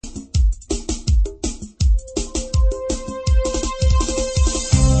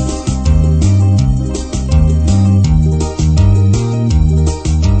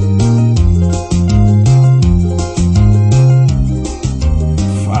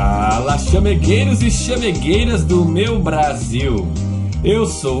chamegueiros e chamegueiras do meu Brasil. Eu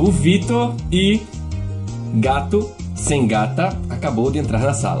sou o Vitor e gato sem gata acabou de entrar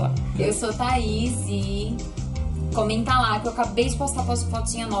na sala. Eu sou Thaís e comenta lá que eu acabei de postar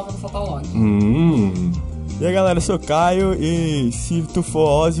fotinha nova no Fotolog. E aí galera, eu sou o Caio e se tu for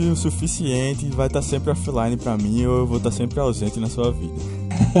Ozzy o suficiente, vai estar sempre offline pra mim ou eu vou estar sempre ausente na sua vida.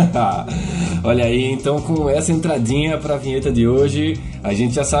 Olha aí, então com essa entradinha pra vinheta de hoje, a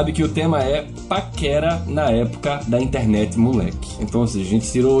gente já sabe que o tema é Paquera na época da internet, moleque. Então, ou seja, a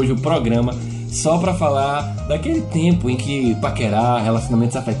gente tirou hoje o programa só pra falar daquele tempo em que paquerar,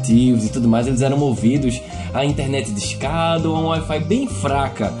 relacionamentos afetivos e tudo mais, eles eram movidos à internet discada ou a um Wi-Fi bem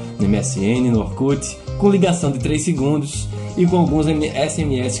fraca no MSN, no Orkut, com ligação de 3 segundos e com alguns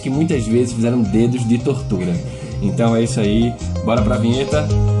SMS que muitas vezes fizeram dedos de tortura. Então é isso aí, bora pra vinheta,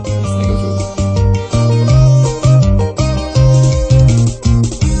 segue o jogo.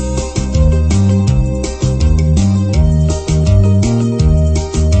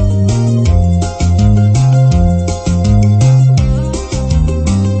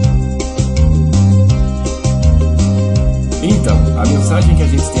 Então, a mensagem que a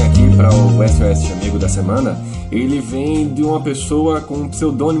gente tem aqui para o SOS Chamego da semana, ele vem de uma pessoa com o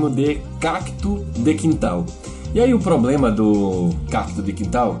pseudônimo de Cacto de Quintal. E aí o problema do cacto de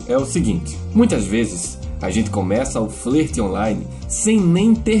quintal é o seguinte: muitas vezes a gente começa o flerte online sem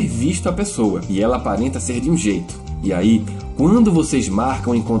nem ter visto a pessoa e ela aparenta ser de um jeito. E aí, quando vocês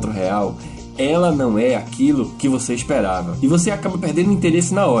marcam o encontro real, ela não é aquilo que você esperava e você acaba perdendo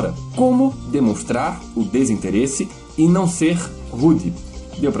interesse na hora. Como demonstrar o desinteresse e não ser rude?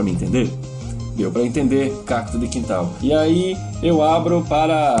 Deu pra me entender? Deu pra entender, cacto de quintal. E aí eu abro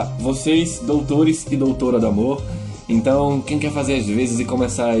para vocês, doutores e doutora do amor. Então, quem quer fazer as vezes e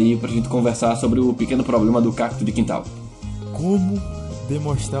começar aí pra gente conversar sobre o pequeno problema do cacto de quintal? Como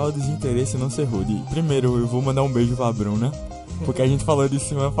demonstrar o desinteresse e não ser rude? Primeiro, eu vou mandar um beijo pra Bruna, porque a gente falou disso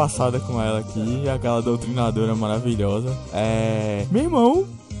semana passada com ela aqui, aquela doutrinadora maravilhosa. Meu irmão,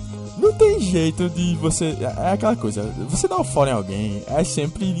 não tem jeito de você... É aquela coisa, você dar um fora em alguém é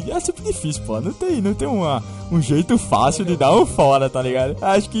sempre difícil, pô. Não tem um jeito fácil de dar um fora, tá ligado?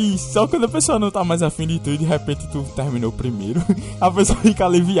 Acho que só quando a pessoa não tá mais afim de tu e de repente tu terminou primeiro, a pessoa fica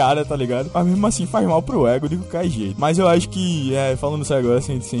aliviada, tá ligado? Mas mesmo assim faz mal pro ego de qualquer jeito. Mas eu acho que, falando sério agora,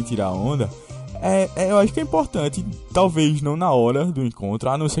 sem tirar onda, eu acho que é importante, talvez não na hora do encontro,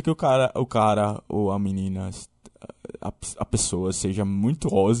 a não ser que o cara ou a menina, a pessoa seja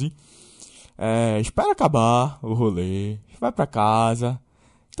muito Ozzy. Espera acabar o rolê, vai pra casa,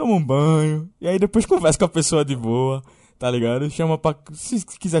 toma um banho, e aí depois conversa com a pessoa de boa, tá ligado? Se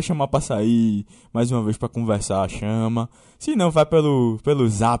quiser chamar pra sair, mais uma vez pra conversar, chama. Se não, vai pelo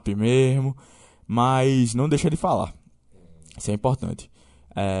zap mesmo, mas não deixa de falar. Isso é importante.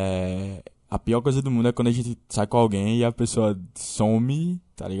 A pior coisa do mundo é quando a gente sai com alguém e a pessoa some,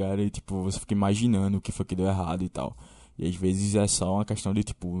 tá ligado? E tipo, você fica imaginando o que foi que deu errado e tal. E às vezes é só uma questão de,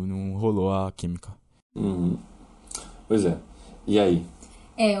 tipo, não rolou a química. Uhum. Pois é. E aí?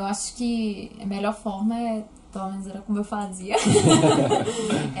 Eu acho que a melhor forma pelo menos era como eu fazia.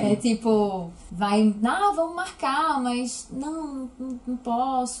 Tipo, vamos marcar, mas não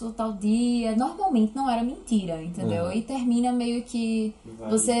posso, tal dia. Normalmente não era mentira, entendeu? E termina meio que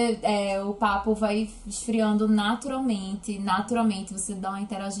o papo vai esfriando naturalmente você dá uma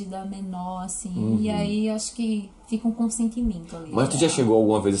interagida menor, assim, e aí acho que fica um consentimento ali. Mas tu já chegou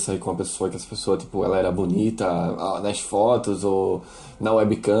alguma vez a sair com uma pessoa que essa pessoa, tipo, ela era bonita nas fotos ou na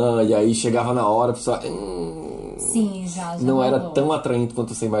webcam, e aí chegava na hora, a pessoa... Sim, já não rolou. Era tão atraente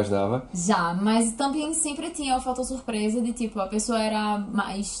quanto você imaginava? Já, mas também sempre tinha a fator surpresa de, tipo, a pessoa era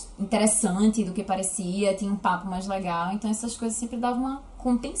mais interessante do que parecia, tinha um papo mais legal, então essas coisas sempre davam uma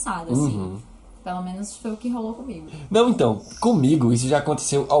compensada, assim. Pelo menos foi o que rolou comigo. Não, então, comigo isso já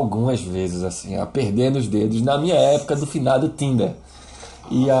aconteceu algumas vezes, assim, a perder nos dedos, na minha época do finado Tinder.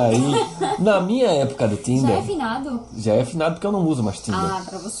 E aí, na minha época do Tinder... Já é finado? Já é finado porque eu não uso mais Tinder. Ah,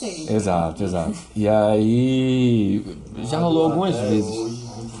 pra você. Exato. E aí, já rolou algumas vezes.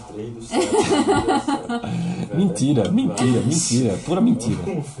 Mentira, pura mentira.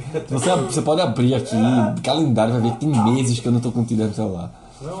 Você pode abrir aqui o calendário, vai ver que tem meses que eu não tô com Tinder no celular.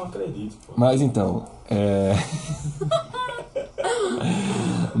 Não acredito, pô. Mas então,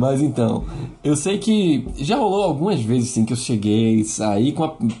 Mas então, eu sei que já rolou algumas vezes sim que eu cheguei, saí com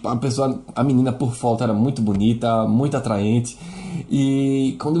a pessoa, a menina por foto era muito bonita, muito atraente,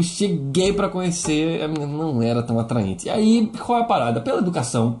 e quando eu cheguei pra conhecer, a menina não era tão atraente. E aí, qual é a parada? Pela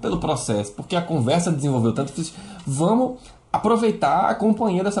educação, pelo processo, porque a conversa desenvolveu tanto, vamos aproveitar a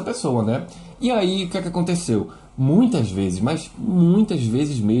companhia dessa pessoa, né? E aí, o que é que aconteceu? muitas vezes, mas muitas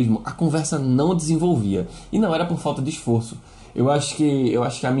vezes mesmo, a conversa não desenvolvia. E não era por falta de esforço. Eu acho que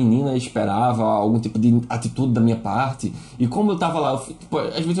a menina esperava algum tipo de atitude da minha parte. E como eu tava lá, às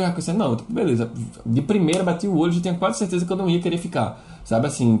vezes eu reconhecia, não, beleza, de primeira bati o olho e já tinha quase certeza que eu não ia querer ficar. Sabe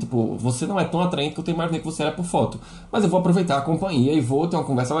assim, você não é tão atraente que eu imaginei que você era por foto. Mas eu vou aproveitar a companhia e vou ter uma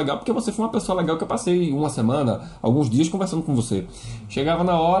conversa legal, porque você foi uma pessoa legal que eu passei uma semana, alguns dias conversando com você. Chegava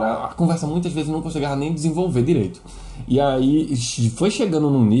na hora, a conversa muitas vezes não conseguia nem desenvolver direito. E aí foi chegando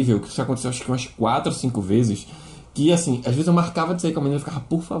num nível, que isso aconteceu acho que umas 4 ou 5 vezes, que assim, às vezes eu marcava de sair com a menina e ficava,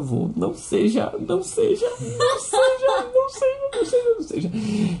 por favor, não seja.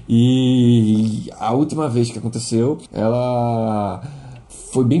 E a última vez que aconteceu, ela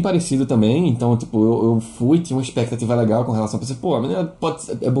foi bem parecido também. Então, eu fui, tinha uma expectativa legal com relação a pensar, pô, a menina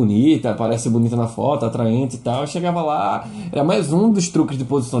é bonita, parece bonita na foto, atraente e tal. Eu chegava lá, era mais um dos truques de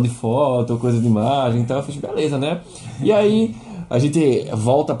posição de foto, coisa de imagem, então eu fiz, beleza, né? E aí a gente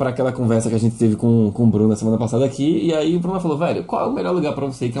volta para aquela conversa que a gente teve com o Bruno na semana passada aqui, e aí o Bruno falou, velho, qual é o melhor lugar para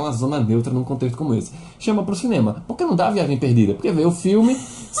você ir, que é uma zona neutra num contexto como esse? Chama pro cinema. Porque não dá a viagem perdida. Porque ver o filme,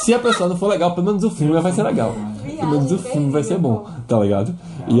 se a pessoa não for legal, pelo menos o filme vai ser legal. Pelo menos o filme vai ser bom, tá ligado?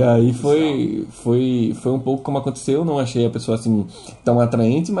 E aí foi um pouco como aconteceu, não achei a pessoa assim tão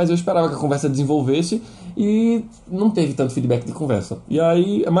atraente, mas eu esperava que a conversa desenvolvesse e não teve tanto feedback de conversa. E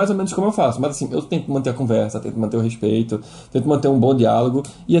aí é mais ou menos como eu faço, mas assim, eu tento manter a conversa, tento manter o respeito, tento manter um bom diálogo,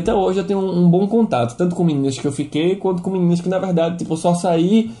 e até hoje eu tenho um bom contato, tanto com meninas que eu fiquei, quanto com meninas que na verdade, só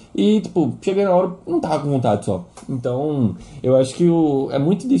saí e, cheguei na hora, não tava com vontade só. Então, eu acho que é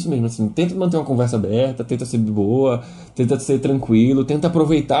muito disso mesmo, assim, tenta manter uma conversa aberta, tenta ser de boa, tenta ser tranquilo, tenta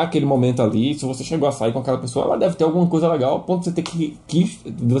aproveitar aquele momento ali. Se você chegou a sair com aquela pessoa, ela deve ter alguma coisa legal, ao ponto de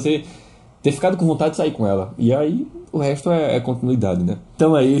você ter ficado com vontade de sair com ela. E aí, o resto é continuidade, né?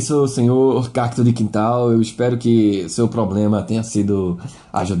 Então é isso, senhor Cacto de Quintal. Eu espero que seu problema tenha sido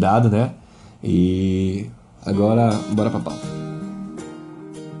ajudado, né? E agora, bora pra pauta.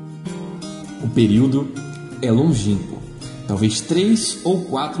 O período é longínquo. Talvez 3 ou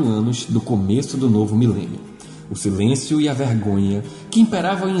 4 anos do começo do novo milênio. O silêncio e a vergonha que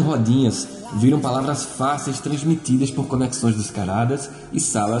imperavam em rodinhas viram palavras fáceis transmitidas por conexões descaradas e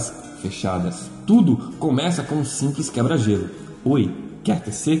salas fechadas. Tudo começa com um simples quebra-gelo. Oi, quer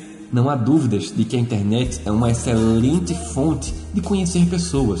tecer? Não há dúvidas de que a internet é uma excelente fonte de conhecer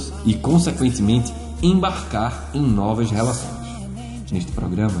pessoas e, consequentemente, embarcar em novas relações. Neste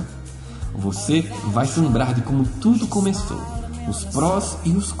programa, você vai se lembrar de como tudo começou, os prós e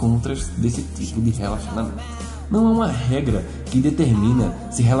os contras desse tipo de relacionamento. Não há uma regra que determina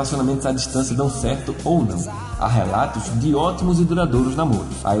se relacionamentos à distância dão certo ou não. Há relatos de ótimos e duradouros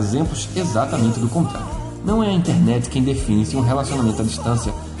namoros. Há exemplos exatamente do contrário. Não é a internet quem define se um relacionamento à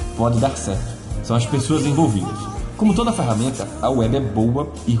distância pode dar certo. São as pessoas envolvidas. Como toda ferramenta, a web é boa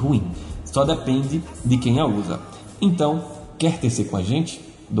e ruim. Só depende de quem a usa. Então, quer tecer com a gente?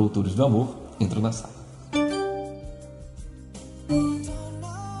 Doutores do Amor entram na sala.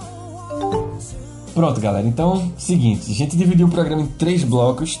 Pronto, galera. Então, seguinte, a gente dividiu o programa em 3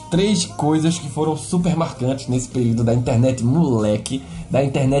 blocos, 3 coisas que foram super marcantes nesse período da internet moleque, da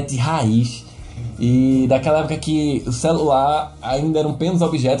internet raiz e daquela época que o celular ainda era um pequeno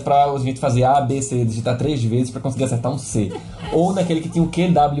objeto para a gente fazer A, B, C, digitar 3 vezes para conseguir acertar um C. Ou naquele que tinha o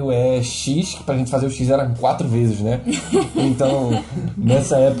QWEX, que pra gente fazer o X era 4 vezes, né? Então,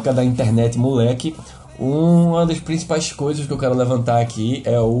 nessa época da internet moleque, uma das principais coisas que eu quero levantar aqui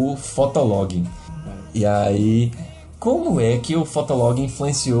é o Fotolog. E aí, como é que o Fotolog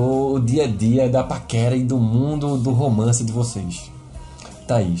influenciou o dia a dia da paquera e do mundo do romance de vocês?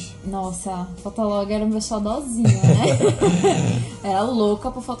 Thaís. Nossa, Fotolog era o meu xodózinho, né? Era louca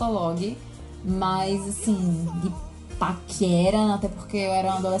pro Fotolog, mas assim, de paquera, até porque eu era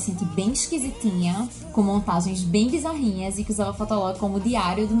uma adolescente bem esquisitinha, com montagens bem bizarrinhas e que usava Fotolog como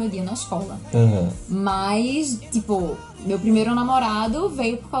diário do meu dia na escola. Mas, meu primeiro namorado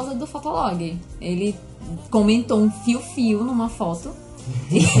veio por causa do Fotolog. Ele comentou um fio-fio numa foto.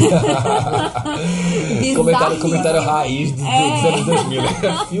 comentário raiz dos anos 2000.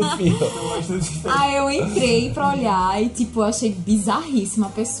 Fio-fio. Aí eu entrei pra olhar e, achei bizarríssima a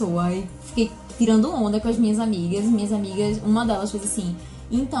pessoa. E fiquei tirando onda com as minhas amigas. Uma delas fez assim: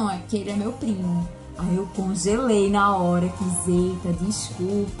 então, é que ele é meu primo. Aí eu congelei na hora, fiz, eita,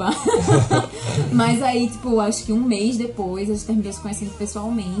 desculpa. Mas aí, acho que um mês depois a gente terminou se conhecendo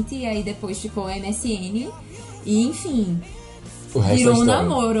pessoalmente. E aí depois ficou MSN. E enfim, virou um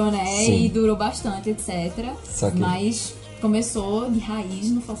namoro, né? Sim. E durou bastante, etc. Saquei. Mas começou de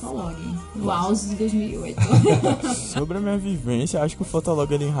raiz no Fotolog, no auge de 2008. Sobre a minha vivência, acho que o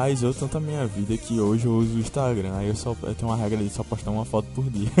Fotolog ele enraizou tanto a minha vida que hoje eu uso o Instagram. Aí eu tenho uma regra de só postar uma foto por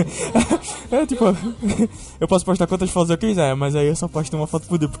dia. Tipo, eu posso postar quantas fotos eu quiser, mas aí eu só posto uma foto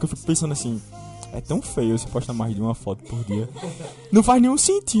por dia, porque eu fico pensando assim, é tão feio você postar mais de uma foto por dia. Não faz nenhum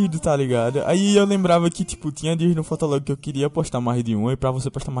sentido, tá ligado? Aí eu lembrava que, tipo, tinha dias no Fotolog que eu queria postar mais de uma, e pra você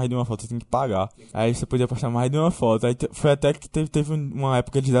postar mais de uma foto você tem que pagar. Aí você podia postar mais de uma foto. Aí foi até que teve uma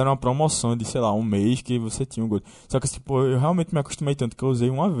época que eles deram uma promoção de, sei lá, um mês que você tinha um gosto. Só que, tipo, eu realmente me acostumei tanto que eu usei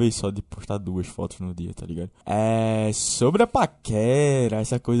uma vez só de postar 2 fotos no dia, tá ligado? Sobre a paquera,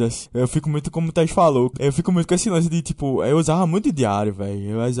 essa coisa assim, eu fico muito, como o Thais falou, eu fico muito com esse lance de, tipo, eu usava muito diário,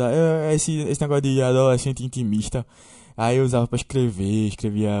 velho. Esse negócio de adolescente intimista. Aí eu usava pra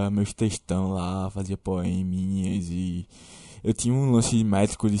escrevia meus textão lá, fazia poeminhas e eu tinha um lance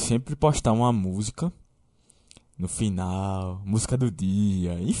métrico de sempre postar uma música no final, música do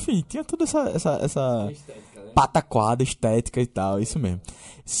dia, enfim, tinha toda essa Estética, né? pataquada estética e tal, isso mesmo.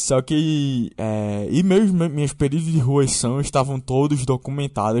 Só que, e meus períodos de ruação estavam todos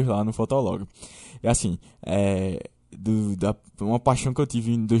documentados lá no Fotolog. E assim, uma paixão que eu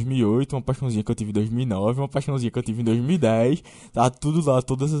tive em 2008, uma paixãozinha que eu tive em 2009, uma paixãozinha que eu tive em 2010, tá tudo lá,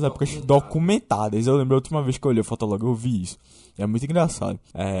 todas as épocas documentadas. Eu lembro a última vez que eu olhei o Fotolog, eu vi isso. É muito engraçado.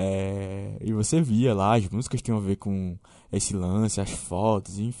 E você via lá, as músicas tinham a ver com esse lance, as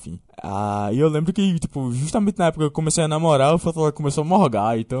fotos, enfim. E eu lembro que, tipo, justamente na época que eu comecei a namorar, o Fotolog começou a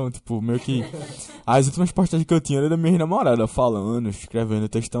morgar. Então, tipo, meio que as últimas postagens que eu tinha era da minha namorada, falando, escrevendo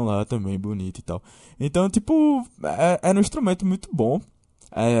textão lá também, bonito e tal. Então, tipo, era um instrumento muito bom.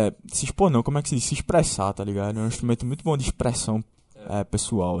 Se expor não, como é que se diz? Se expressar, tá ligado? É um instrumento muito bom de expressão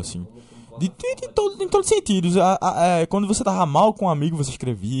pessoal, assim. Em todos os sentidos. Quando você tava mal com um amigo, você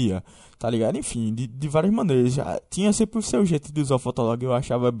escrevia, tá ligado? Enfim, de várias maneiras. Tinha sempre o seu jeito de usar o Fotolog, eu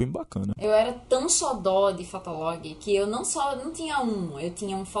achava bem bacana. Eu era tão xodó de Fotolog que eu não tinha eu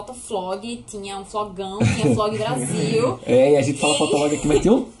tinha um Fotoflog, tinha um Flogão, tinha Flog Brasil. E a gente fala Fotolog aqui, mas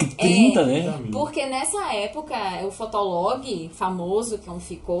tem um 30, né? Porque nessa época, o Fotolog famoso que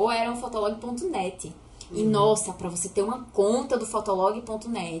ficou era um Fotolog.net. E nossa, pra você ter uma conta do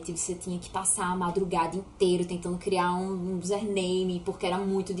Fotolog.net, você tinha que passar a madrugada inteira tentando criar um username, porque era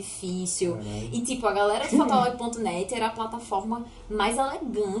muito difícil. E tipo, a galera do Fotolog.net era a plataforma mais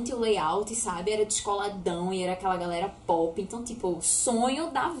elegante, o layout, sabe? Era descoladão e era aquela galera pop. Então, tipo, o sonho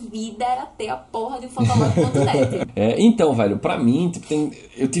da vida era ter a porra de Fotolog.net. Então, velho, pra mim, tipo,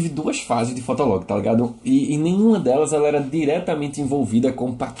 eu tive 2 fases de Fotolog, tá ligado? E nenhuma delas ela era diretamente envolvida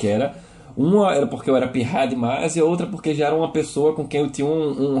com Paquera. Uma era porque eu era pirra demais e a outra porque já era uma pessoa com quem eu tinha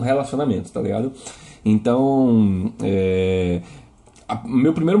um relacionamento, tá ligado? Então,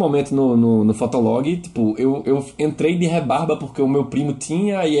 meu primeiro momento no Fotolog, tipo, eu entrei de rebarba porque o meu primo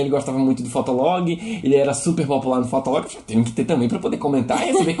tinha e ele gostava muito do Fotolog, ele era super popular no Fotolog, eu tenho que ter também pra poder comentar,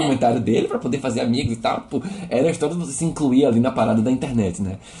 receber comentário dele, pra poder fazer amigos e tal. Tipo, era a história de você se incluir ali na parada da internet,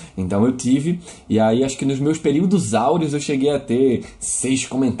 né? Então eu tive, e aí acho que nos meus períodos áureos eu cheguei a ter 6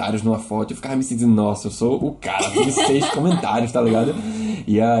 comentários numa foto, eu ficava me sentindo, nossa, eu sou o cara de 6 comentários, tá ligado?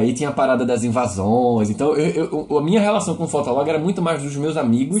 E aí tinha a parada das invasões, então a minha relação com o Fotolog era muito mais dos meus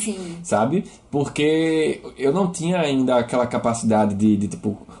amigos, sim, sabe? Porque eu não tinha ainda aquela capacidade de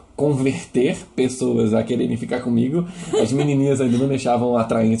tipo, converter pessoas a quererem ficar comigo. As menininhas ainda não me achavam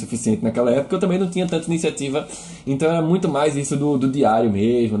atraente o suficiente naquela época. Eu também não tinha tanta iniciativa. Então era muito mais isso do diário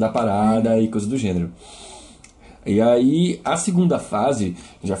mesmo, da parada e coisa do gênero. E aí, a segunda fase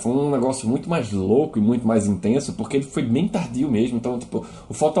já foi um negócio muito mais louco e muito mais intenso, porque ele foi bem tardio mesmo. Então, tipo,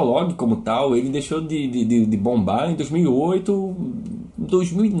 o Fotolog como tal, ele deixou de bombar em 2008,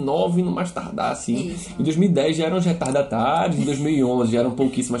 2009 no mais tardar, assim. Isso. Em 2010 já eram os retardatários, em 2011 já eram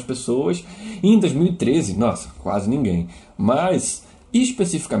pouquíssimas pessoas, e em 2013, nossa, quase ninguém. Mas,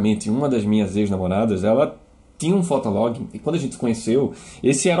 especificamente, uma das minhas ex-namoradas, ela tinha um Fotolog, e quando a gente se conheceu,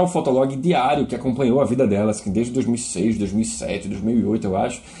 esse era o Fotolog diário que acompanhou a vida dela, assim, desde 2006, 2007, 2008, eu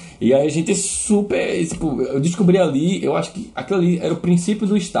acho. E aí a gente super, tipo, eu descobri ali, eu acho que aquilo ali era o princípio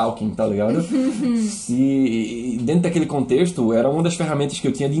do stalking, tá ligado? E dentro daquele contexto, era uma das ferramentas que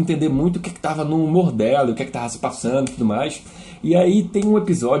eu tinha de entender muito o que tava no humor dela, o que tava se passando e tudo mais. E aí tem um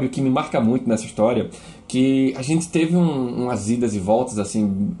episódio que me marca muito nessa história, que a gente teve umas idas e voltas, assim,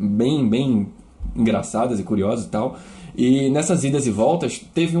 bem engraçadas e curiosas e tal. E nessas idas e voltas,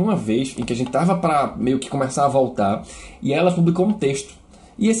 teve uma vez em que a gente tava pra meio que começar a voltar, e ela publicou um texto.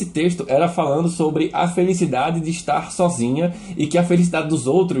 E esse texto era falando sobre a felicidade de estar sozinha e que a felicidade dos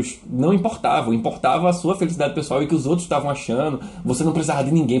outros não importava. Importava a sua felicidade pessoal e que os outros estavam achando. Você não precisava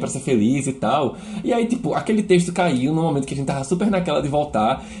de ninguém pra ser feliz e tal. E aí, tipo, aquele texto caiu no momento que a gente tava super naquela de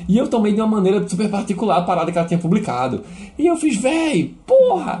voltar. E eu tomei de uma maneira super particular a parada que ela tinha publicado. E eu fiz, véi,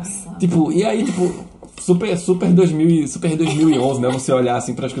 porra! Nossa. Tipo, e aí, tipo... Super 2011, né? Você olhar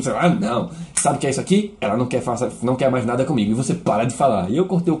assim para as coisas, não, sabe o que é isso aqui? Ela não quer mais nada comigo. E você para de falar. E eu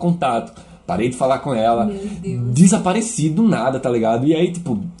cortei o contato, parei de falar com ela. Meu Deus. Desapareci do nada, tá ligado? E aí,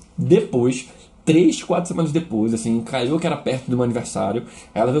 tipo, depois, 3, 4 semanas depois, assim, caiu que era perto do meu aniversário.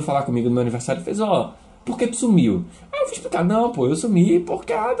 Ela veio falar comigo no meu aniversário e fez, por que tu sumiu? Aí eu fui explicar, não, pô, eu sumi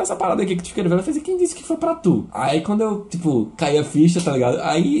porque dessa parada aqui que tu escreveu. Ela fez, e quem disse que foi pra tu? Aí quando eu, tipo, caí a ficha, tá ligado?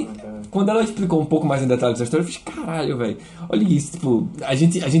 Aí, quando ela explicou um pouco mais em detalhes dessa história, eu fiz, caralho, velho, olha isso, tipo, a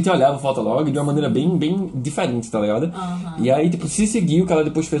gente olhava o Fotolog de uma maneira bem diferente, tá ligado? Uhum. E aí, tipo, se seguiu, que ela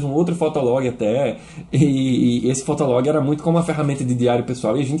depois fez um outro Fotolog até, e esse Fotolog era muito como uma ferramenta de diário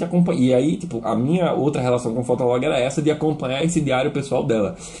pessoal, e a gente acompanha, e aí, tipo, a minha outra relação com o Fotolog era essa de acompanhar esse diário pessoal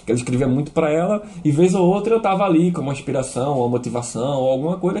dela, que ela escrevia muito pra ela, e vez ou outra eu tava ali como uma inspiração, ou uma motivação, ou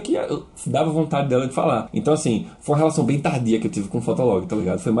alguma coisa que dava vontade dela de falar. Então, assim, foi uma relação bem tardia que eu tive com o Fotolog, tá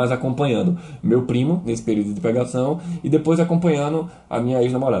ligado? Foi mais acompanhando meu primo, nesse período de pegação, e depois acompanhando a minha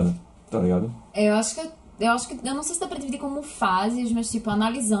ex-namorada, tá ligado? Eu acho que eu não sei se dá pra dividir como fases, mas, tipo,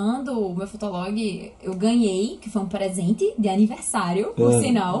 analisando o meu Fotolog, eu ganhei, que foi um presente de aniversário, por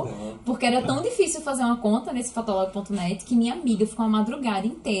sinal, porque era tão difícil fazer uma conta nesse fotolog.net que minha amiga ficou uma madrugada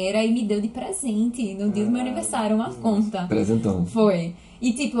inteira e me deu de presente, no dia do meu aniversário, uma conta. Presentão. Foi.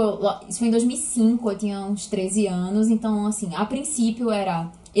 E, tipo, isso foi em 2005, eu tinha uns 13 anos, então, assim, a princípio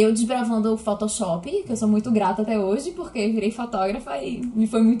era eu desbravando o Photoshop, que eu sou muito grata até hoje, porque virei fotógrafa e me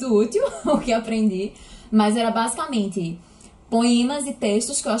foi muito útil o que aprendi. Mas era basicamente poemas e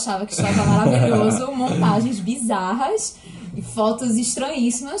textos que eu achava que estava maravilhoso, montagens bizarras e fotos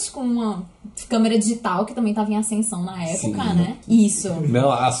estranhíssimas com uma câmera digital que também estava em ascensão na época, Sim. né? Isso.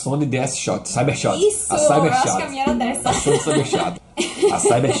 Não, a Sony DS-Shot, Cybershot. Isso, A eu Cybershot. acho que a minha era dessa. A Sony Cybershot. A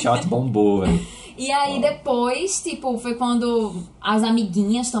Cybershot bombou, velho. E aí depois, tipo, foi quando as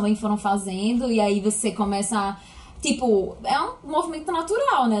amiguinhas também foram fazendo, e aí você começa a... Tipo, é um movimento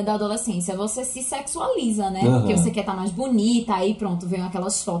natural, né, da adolescência. Você se sexualiza, né? Porque você quer estar mais bonita, aí pronto, vem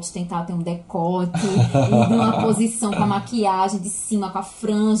aquelas fotos, tentar ter um decote, e numa posição com a maquiagem de cima, com a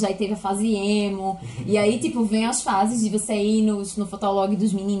franja, aí teve a fase emo. E aí, tipo, vem as fases de você ir no fotolog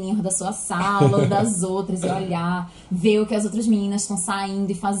dos menininhos da sua sala, ou das outras, e olhar, ver o que as outras meninas estão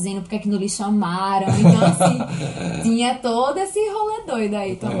saindo e fazendo, porque é que não lhe chamaram. Então, assim, tinha todo esse rolê doido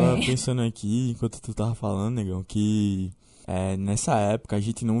aí também. Eu tava pensando aqui, enquanto tu tava falando, negão, que nessa época a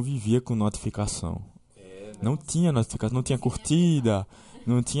gente não vivia com notificação. Não tinha notificação, não tinha curtida,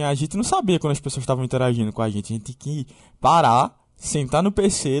 a gente não sabia quando as pessoas estavam interagindo com a gente. A gente tinha que parar, sentar no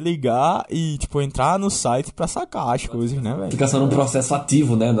PC, ligar e, tipo, entrar no site pra sacar as coisas, né, velho? Notificação era um processo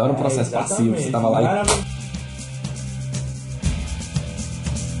ativo, né? Não era um processo passivo. Você tava lá e...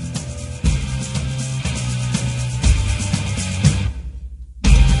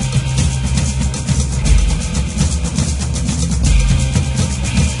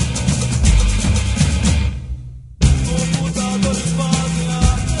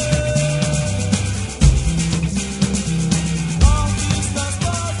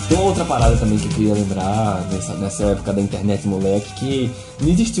 Outra parada também que eu queria lembrar nessa época da internet, moleque, que não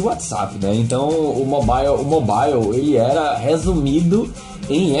existia o WhatsApp, né? Então o mobile ele era resumido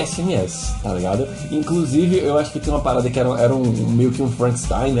em SMS, tá ligado? Inclusive eu acho que tinha uma parada que era meio que um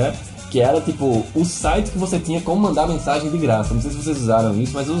Frankenstein, né? Que era tipo o site que você tinha como mandar mensagem de graça. Não sei se vocês usaram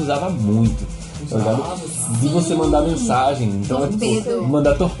isso, mas eu usava muito. Tá ligado? De você mandar mensagem. Então tipo,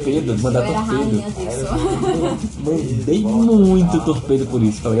 mandar torpedo. Eu era rainha disso. Mandei muito torpedo por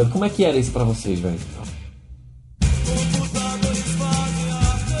isso, tá ligado? Como é que era isso pra vocês, velho?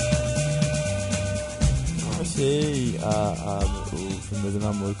 Comecei o primeiro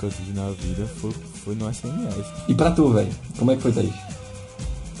namoro que eu tive na vida foi no SMS. E pra tu, velho? Como é que foi, Thaís?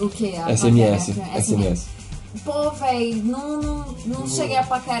 O que? SMS. Pô, véi, não cheguei a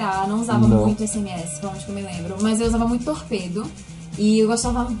paquerar, não usava muito SMS, pelo menos que eu me lembro. Mas eu usava muito torpedo. E eu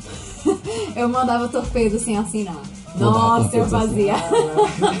gostava... eu mandava torpedo sem assinar. Nossa, eu fazia.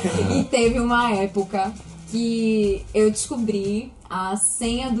 E teve uma época que eu descobri a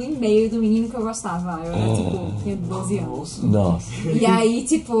senha do e-mail do menino que eu gostava. Eu era, tipo, tinha 12 anos. Nossa. E aí,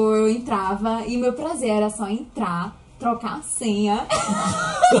 tipo, eu entrava e meu prazer era só entrar, trocar a senha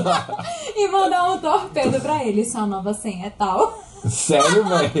e mandar um torpedo pra ele. Sua nova senha é tal. Sério,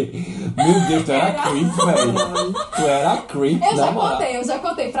 velho? Meu Deus, tu era creep, velho. Tu era creep, Eu já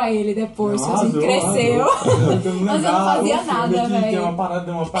contei pra ele depois, a gente cresceu. Mas eu não fazia nada, velho.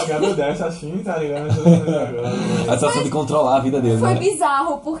 Tem uma pagada dessa assim, tá ligado? A sensação de controlar a vida dele, Foi né?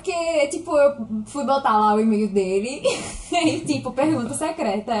 bizarro, porque, tipo, eu fui botar lá o e-mail dele e, tipo, pergunta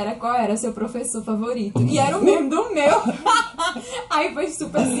secreta era qual era seu professor favorito. E era o mesmo do meu. Aí foi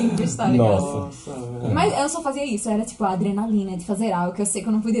super simples, tá ligado? Nossa. Mas eu só fazia isso, era tipo a adrenalina de fazer algo que eu sei que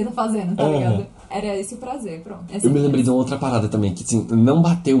eu não podia estar fazendo, tá ligado? Era esse o prazer, pronto. Eu me lembrei de uma outra parada também, que assim, não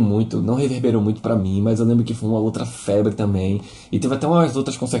bateu muito, não reverberou muito pra mim, mas eu lembro que foi uma outra febre também. E teve até umas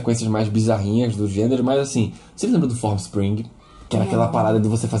outras consequências mais bizarrinhas do gênero, mas assim, você lembra do Formspring? Que era aquela parada de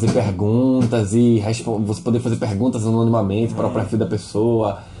você fazer perguntas e você poder fazer perguntas anonimamente para o perfil da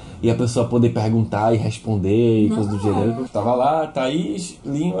pessoa e a pessoa poder perguntar e responder e coisas do gênero. Tava lá, Thaís,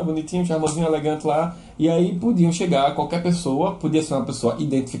 Lima, bonitinho, charmosinho, elegante lá. E aí podiam chegar, qualquer pessoa, podia ser uma pessoa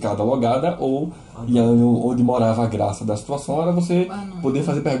identificada, logada, ou onde morava a graça da situação, era você poder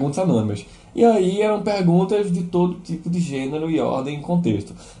fazer perguntas anônimas. E aí eram perguntas de todo tipo de gênero e ordem e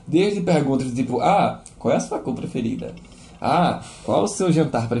contexto. Desde perguntas de tipo, qual é a sua cor preferida? Qual é o seu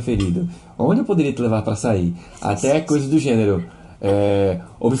jantar preferido? Onde eu poderia te levar pra sair? Até coisas do gênero.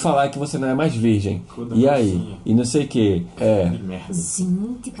 Ouvi falar que você não é mais virgem. E aí? E não sei o que.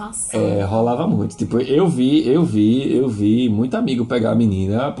 Gente, passou. Rolava muito. Tipo, eu vi muito amigo pegar a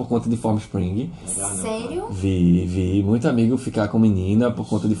menina por conta de Formspring. Sério? Vi muito amigo ficar com menina por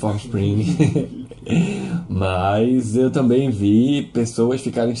conta de Formspring. Mas eu também vi pessoas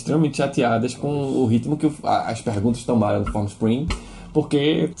ficarem extremamente chateadas com o ritmo que as perguntas tomaram do Formspring.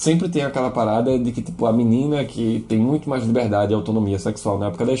 Porque sempre tem aquela parada de que, tipo, a menina que tem muito mais liberdade e autonomia sexual na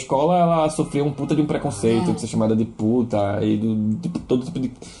época da escola, ela sofreu um puta de um preconceito, de ser chamada de puta e todo tipo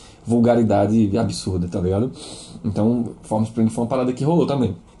de vulgaridade absurda, tá ligado? Então, Formspring foi uma parada que rolou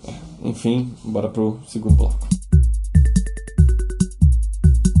também. Enfim, bora pro segundo bloco.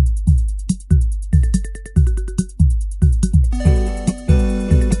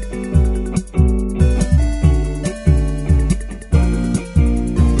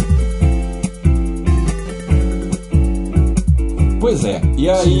 Pois é, e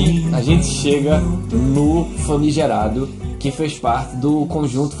aí a gente chega no famigerado que fez parte do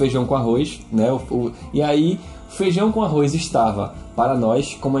conjunto Feijão com Arroz, né? E aí, Feijão com Arroz estava para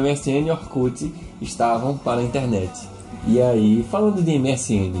nós, como MSN e Orkut estavam para a internet. E aí, falando de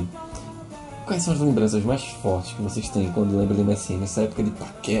MSN, quais são as lembranças mais fortes que vocês têm quando lembram de MSN? Essa época de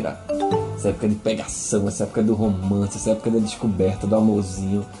paquera, essa época de pegação, essa época do romance, essa época da descoberta, do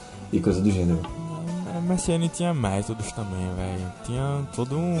amorzinho e coisa do gênero. A MSN tinha métodos também, velho. Tinha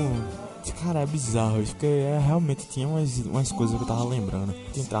todo um... Cara, é bizarro isso, porque realmente tinha umas coisas que eu tava lembrando.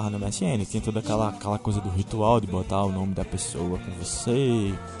 Tu entrava no MSN, tinha toda aquela coisa do ritual de botar o nome da pessoa com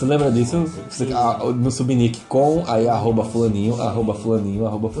você. Tu lembra disso? No subnick com, aí @fulaninho. Não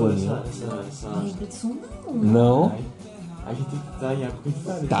lembro disso Não? A gente tá em época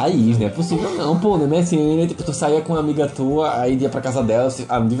diferente. Thaís, não é possível não, pô, no MSN, tipo, tu saía com uma amiga tua, aí ia pra casa dela,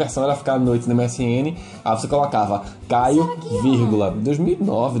 a diversão era ficar à noite no MSN, aí você colocava Caio, vírgula,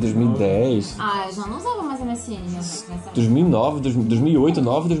 2009, 2010... eu já não usava mais MSN nessa 2009, 2008,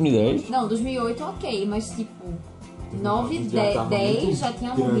 9, 2010... Não, 2008 ok, mas tipo... 9, 10 já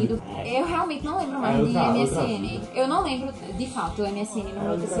tinha morrido. Eu realmente não lembro mais de MSN. Eu não lembro, de fato, o MSN no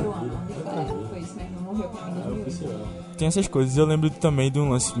meu terceiro ano. Foi isso mesmo, morreu pra mim em 2008. Tem essas coisas. Eu lembro também de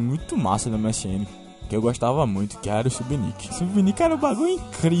um lance muito massa do MSN, que eu gostava muito, que era o Subnick. O Subnick era um bagulho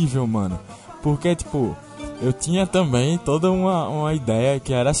incrível, mano. Porque, tipo, eu tinha também toda uma ideia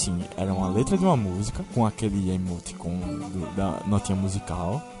que era assim, era uma letra de uma música, com aquele emoticon da notinha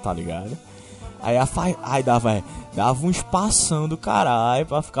musical, tá ligado? Aí dava um espação do caralho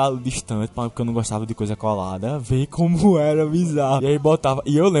pra ficar distante, porque eu não gostava de coisa colada, ver como era bizarro. E aí botava.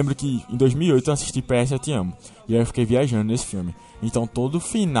 E eu lembro que em 2008 eu assisti PS Eu Te Amo. E aí eu fiquei viajando nesse filme. Então todo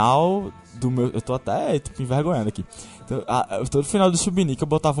final do meu. Eu tô até tipo envergonhado aqui. Então, todo final do Subnick eu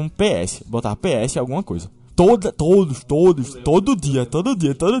botava um PS. Botava PS alguma coisa. Todo dia.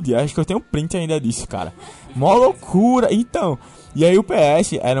 Acho que eu tenho um print ainda disso, cara. Mó loucura. Então. E aí o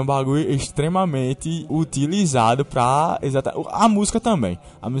PS era um bagulho extremamente utilizado pra... A música também.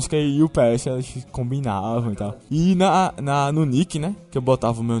 A música e o PS, elas combinavam e tal. E no nick, né? Que eu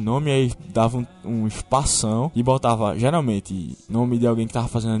botava o meu nome, aí dava um espação. E botava, geralmente, nome de alguém que tava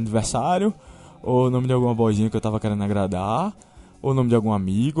fazendo aniversário. Ou nome de alguma boizinha que eu tava querendo agradar. ou o nome de algum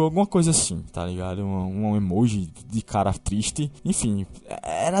amigo, alguma coisa assim, tá ligado? Um emoji de cara triste. Enfim,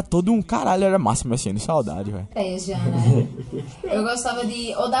 era todo um caralho, era massa MSN, saudade, velho. Estratégia, né? Eu gostava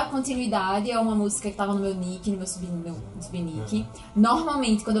de ou dar continuidade a uma música que tava no meu nick, no meu subnick.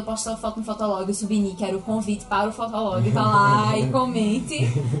 Normalmente, quando eu postava foto no Fotolog, o subnick era o convite para o Fotolog. Tá lá e comente.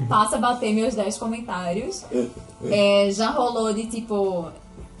 Passa a bater meus 10 comentários. Já rolou de tipo...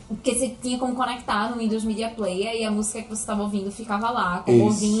 Porque você tinha como conectar no Windows Media Player e a música que você estava ouvindo ficava lá, como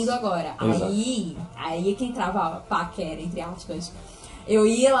ouvindo agora. Aí é que entrava a Paquera, entre aspas. Eu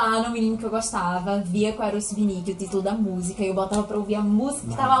ia lá no menino que eu gostava, via qual era o subnick, o título da música, e eu botava pra ouvir a música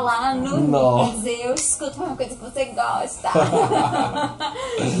que tava lá no nick, dizer, eu escuto uma coisa que você gosta.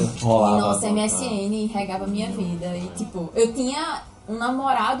 E nossa, MSN regava minha vida. E tipo, eu tinha um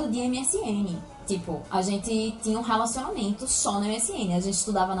namorado de MSN. Tipo, a gente tinha um relacionamento só no MSN. A gente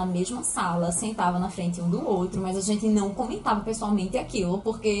estudava na mesma sala, sentava na frente um do outro, mas a gente não comentava pessoalmente aquilo,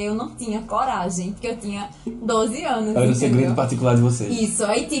 porque eu não tinha coragem, porque eu tinha 12 anos. Era o segredo particular de vocês. Isso,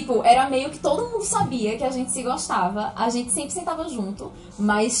 aí tipo, era meio que todo mundo sabia que a gente se gostava, a gente sempre sentava junto,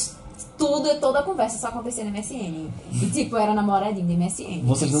 mas... toda a conversa só acontecia no MSN. E tipo, era namoradinho de MSN.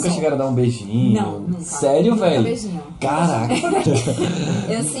 Vocês nunca chegaram a dar um beijinho? Não, nunca. Sério, velho? Beijinho. Caraca.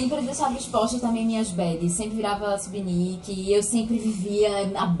 Eu sempre deixava exposta também minhas bads. Sempre virava subnick. E eu sempre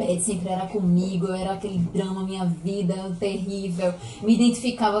vivia... A bad sempre era comigo. Eu era aquele drama, minha vida terrível. Me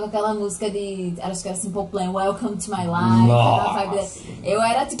identificava com aquela música de... Acho que era Simple Plan, Welcome to My Life. Nossa. Eu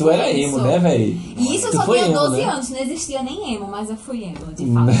era tipo Tu era isso. emo, né, velho? E isso eu só tinha 12 anos. Não existia nem emo, mas eu fui emo, de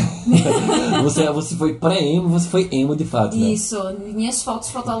fato. Você foi pré-emo, você foi emo de fato, né? Isso, minhas fotos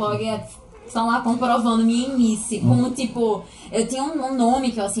Fotolog estão lá comprovando minha início. Como tipo, eu tinha um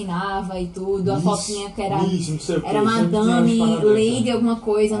nome que eu assinava e tudo, a fotinha que era Madame Lady alguma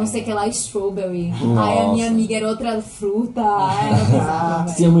coisa, não sei o que lá, Strawberry. Nossa. Aí a minha amiga era outra fruta.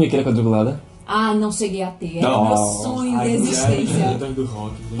 Você tinha munhequeira quadriculada? Ah, não cheguei a ter, era meu sonho de existência. Do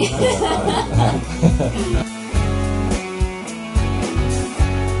rock,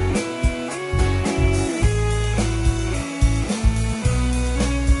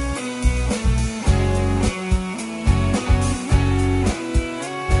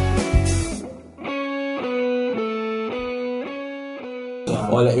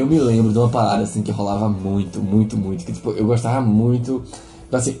 Olha, eu me lembro de uma parada assim que rolava muito, que tipo, eu gostava muito.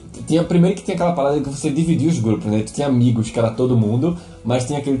 Assim, primeiro que tinha aquela parada que você dividia os grupos, né? Tu tinha amigos que era todo mundo, mas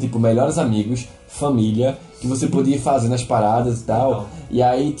tinha aquele tipo melhores amigos, família, que você podia ir fazendo as paradas e tal. E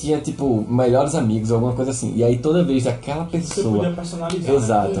aí tinha tipo melhores amigos, alguma coisa assim. E aí toda vez aquela pessoa. Você podia personalizar.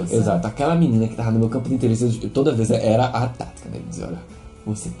 Exato, exato. Aquela menina que tava no meu campo de interesse, toda vez era a tática, né? Dizer, olha,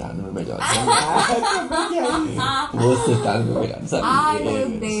 você tá no meu melhor você tá no meu melhor Ai, meu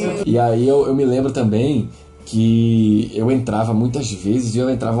Deus. E aí eu me lembro também que eu entrava muitas vezes e eu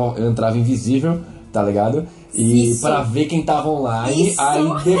entrava invisível, tá ligado? E Isso. pra ver quem tava online, Isso. aí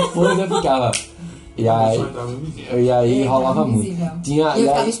depois eu ficava. E aí rolava muito. Eu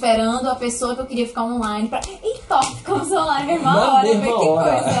ficava esperando a pessoa que eu queria ficar online pra... Eita, ficamos online na mesma hora, mesma que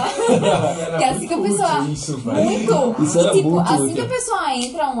hora. coisa. Que assim que a pessoa... Muito! Isso era e tipo, muito assim útil. que a pessoa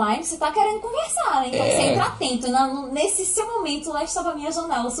entra online, você tá querendo conversar, né? Então você entra atento. Nesse seu momento, lá estava a minha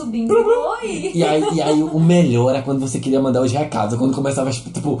janela subindo. Oi! E aí o melhor é quando você queria mandar os recados. Quando começava,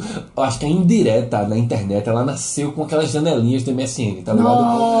 tipo, eu acho que a indireta na internet, ela nasceu com aquelas janelinhas do MSN, tá ligado?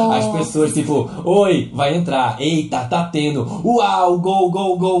 Nossa. As pessoas, tipo, oi, vai entrar. Eita, tá tendo. Uau,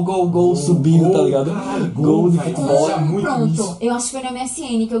 gol, subindo, tá ligado? Gol de futebol. Pronto, eu acho que foi no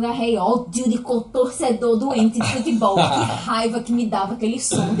MSN que eu agarrei ódio de torcedor doente de futebol. Que raiva que me dava aquele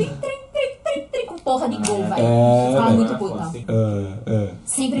som. Trim, com porra de gol, velho. Ficava muito puta.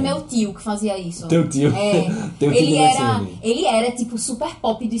 Sempre meu tio que fazia isso. Teu tio? Teu tio ele era tipo super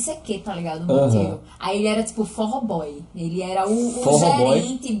pop do ICQ, tá ligado? Meu tio. Aí ele era tipo forró boy. Ele era o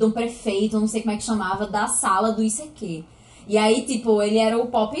gerente do prefeito, não sei como é que chamava, da sala do ICQ. E aí, tipo, ele era o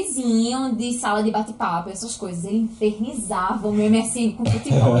popzinho de sala de bate-papo, essas coisas. Ele infernizava o meu MSN com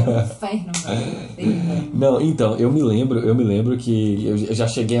futebol. Era um inferno, velho. Não, então, eu me lembro que eu já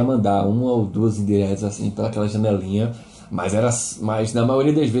cheguei a mandar uma ou duas indiretas, assim, pelaquela janelinha. Mas na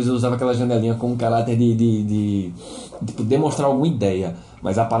maioria das vezes eu usava aquela janelinha com um caráter de demonstrar alguma ideia.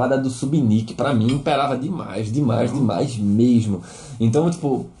 Mas a parada do subnick, pra mim, imperava demais mesmo. Então,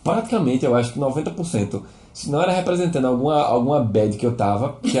 tipo, praticamente eu acho que 90% Se não era representando alguma bad que eu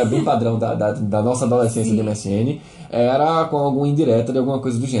tava, que é bem padrão da nossa adolescência de MSN, era com alguma indireta de alguma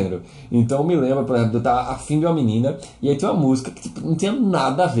coisa do gênero. Então eu me lembro, por exemplo, de eu estar afim de uma menina, e aí tinha uma música que tipo, não tinha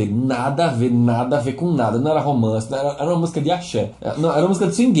nada a ver com nada. Não era romance, era uma música de axé. Não, era uma música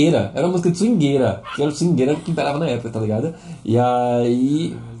de swingueira. Que era o swingueira que imperava na época, tá ligado? E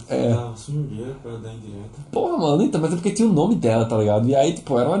aí... swingueira pra dar indireta. Porra, mano, então, mas é porque tinha o nome dela, tá ligado? E aí,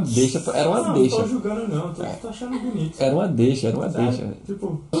 tipo, era uma deixa. Não tô julgando não, tô achando bonito. Era uma deixa.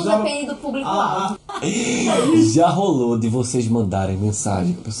 Tipo, Tudo depende do público-alvo. Já rolou de vocês mandarem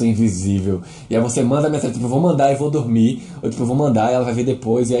mensagem pra pessoa invisível. E aí você manda a mensagem, tipo, eu vou mandar e vou dormir. Ou tipo, eu vou mandar e ela vai ver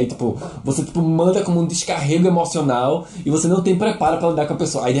depois. E aí, tipo, você tipo, manda como um descarrego emocional e você não tem preparo pra lidar com a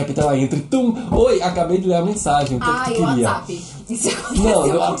pessoa. Aí de repente ela entra e tum! Oi, acabei de ler a mensagem. O que é que tu queria? WhatsApp. Não,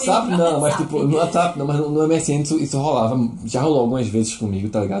 no WhatsApp não, mas tipo, no WhatsApp não, mas no MSN isso rolava, já rolou algumas vezes comigo,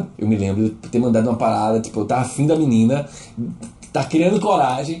 tá ligado? Eu me lembro de ter mandado uma parada, tipo, eu tava afim da menina, tá criando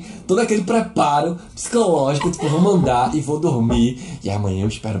coragem, todo aquele preparo psicológico, tipo, vou mandar e vou dormir, e amanhã eu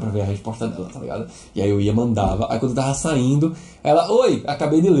espero pra ver a resposta dela, tá ligado? E aí eu ia, mandava, aí quando eu tava saindo, ela, oi,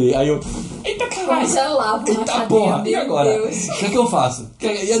 acabei de ler, aí eu, eita caralho, eita porra, e agora? O que é que eu faço? E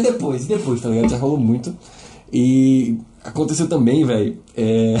aí depois, tá ligado? Já rolou muito, e... Aconteceu também, velho.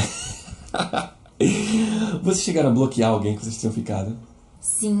 Vocês chegaram a bloquear alguém que vocês tinham ficado?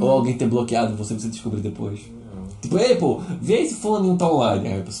 Sim. Ou alguém ter bloqueado você descobriu depois? Não. Tipo, ei, pô, vê esse fulaninho tá online.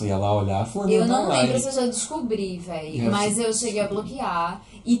 Aí a pessoa ia lá olhar, fulaninho tá online. Eu não lembro se eu já descobri, velho. Mas eu cheguei a bloquear.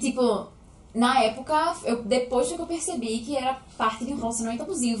 E, tipo, na época, depois que eu percebi que era parte de um relacionamento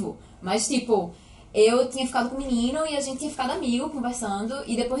abusivo. Mas, tipo... Eu tinha ficado com o menino e a gente tinha ficado amigo, conversando.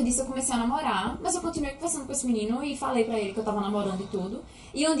 E depois disso eu comecei a namorar. Mas eu continuei conversando com esse menino e falei pra ele que eu tava namorando e tudo.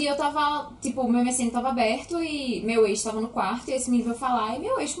 E um dia eu tava, tipo, meu MSN tava aberto e meu ex tava no quarto. E esse menino veio falar e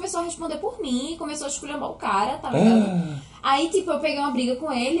meu ex começou a responder por mim. E começou a esculhambar o cara, tá ligado? Aí, tipo, eu peguei uma briga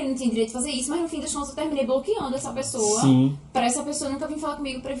com ele, eu não tinha direito de fazer isso, mas no fim das contas eu terminei bloqueando essa pessoa. Sim. Pra essa pessoa nunca vir falar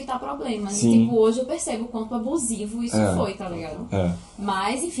comigo pra evitar problemas. Sim. E, tipo, hoje eu percebo o quanto abusivo isso foi, tá ligado?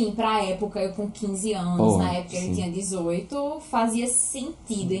 Mas, enfim, pra época, eu com 15 anos, na época ele tinha 18, fazia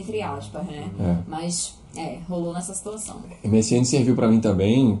sentido, entre aspas, né? Mas... rolou nessa situação. MSN serviu pra mim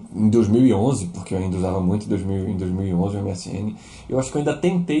também em 2011, porque eu ainda usava muito em 2011 o MSN. Eu acho que eu ainda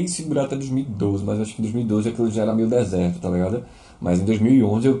tentei segurar até 2012, mas acho que em 2012 aquilo já era meio deserto, tá ligado? Mas em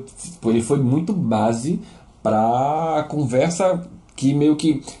 2011 ele foi muito base pra conversa que meio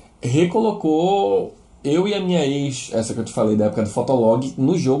que recolocou eu e a minha ex, essa que eu te falei da época do Fotolog,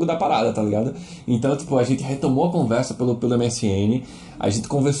 no jogo da parada, tá ligado? Então, tipo, a gente retomou a conversa pelo MSN, a gente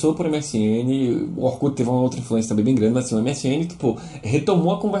conversou por MSN, o Orkut teve uma outra influência também bem grande, mas assim, o MSN, tipo,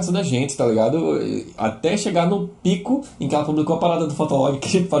 retomou a conversa da gente, tá ligado? Até chegar no pico em que ela publicou a parada do Fotolog que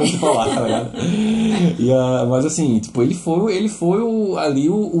a gente parou de falar, tá ligado? Mas assim, tipo, ele foi ali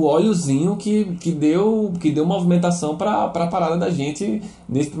o óleozinho que deu movimentação pra parada da gente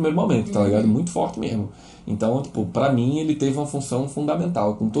nesse primeiro momento, tá ligado? Muito forte mesmo. Então, tipo, pra mim ele teve uma função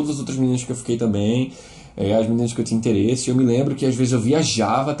fundamental. Com todas as outras meninas que eu fiquei também, as meninas que eu tinha interesse, eu me lembro que às vezes eu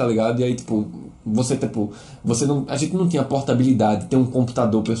viajava, tá ligado? E aí, tipo, a gente não tinha portabilidade, ter um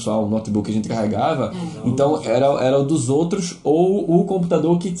computador pessoal, um notebook que a gente carregava, então era o dos outros ou o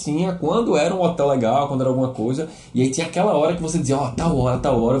computador que tinha quando era um hotel legal, quando era alguma coisa, e aí tinha aquela hora que você dizia, tal hora,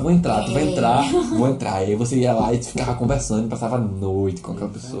 eu vou entrar, tu vai entrar, vou entrar, e aí você ia lá e ficava conversando e passava a noite com aquela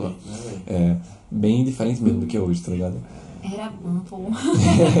pessoa. Bem diferente mesmo do que hoje, tá ligado? Era bom, pô.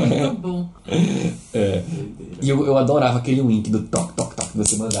 Muito bom. E eu adorava aquele wink do toque que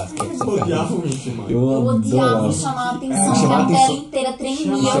você mandasse. Eu odiava o wink, mano. Eu odiava chamar a atenção, a tela inteira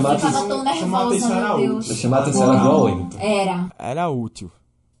tremia, eu ficava tão nervosa, meu Deus. Chamar a atenção era violento. Era útil.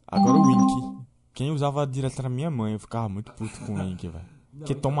 Agora o wink. Quem usava direto era minha mãe, eu ficava muito puto com o wink, velho.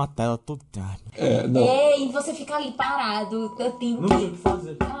 Porque toma a tela toda. E você fica ali parado, eu tenho não tinha o que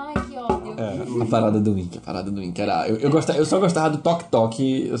fazer. Ai, que ódio. A parada do wink era... Eu só gostava do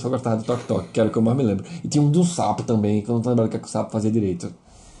toque-toque, que era o que eu mais me lembro. E tinha um do sapo também, que eu não tô lembrando o que o sapo fazia direito.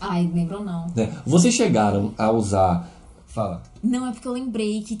 Ai, não lembro não. Vocês chegaram a usar... Fala. Não, é porque eu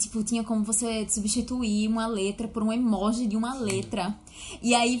lembrei que, tipo, tinha como você substituir uma letra por um emoji de uma letra.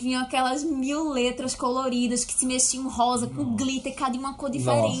 E aí vinham aquelas 1000 letras coloridas que se mexiam rosa, com glitter, cada uma cor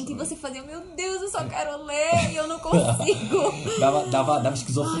diferente. E você fazia, meu Deus, eu só quero ler e eu não consigo. dava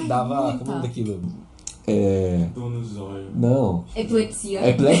esquizofrenia, dava... Como é o nome daquilo? Dor no zóio. Não. Epilepsia. Dava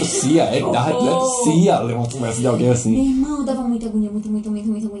epilepsia. Ler uma conversa de alguém assim. Meu irmão, dava muita agonia, muita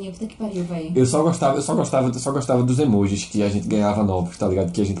agonia. Puta que pariu, velho. Eu só gostava dos emojis que a gente ganhava novos, tá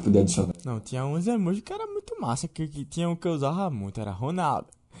ligado? Que a gente podia adicionar. Não, tinha uns emojis que era muito massa, que tinha um que eu usava muito, era Ronaldo.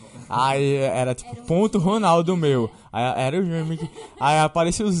 Aí era tipo, ponto Ronaldo meu. Aí era os memes que... Aí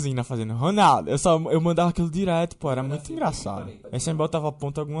apareceu o Zina fazendo Ronaldo. Eu mandava aquilo direto, pô, era muito engraçado. Aí sempre botava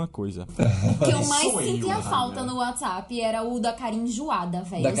ponto alguma coisa. O que eu mais sentia falta no WhatsApp era o da carinha enjoada,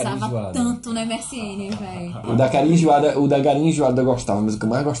 velho. Eu usava tanto no MSN, velho. O da carinha enjoada eu gostava, mas o que eu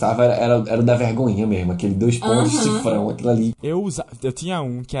mais gostava era o da vergonhinha mesmo, aquele 2 pontos, cifrão, aquilo ali. Eu tinha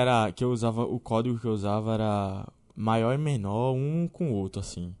um que eu usava, o código que eu usava era maior e menor, um com o outro,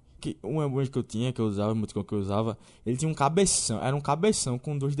 assim. Um emoji que eu usava, o emoticon que eu usava, ele tinha um cabeção, era um cabeção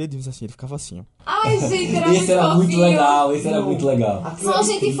com 2 dedinhos assim, ele ficava assim, ó. Ai, gente, era esse era muito legal, esse era muito legal. Só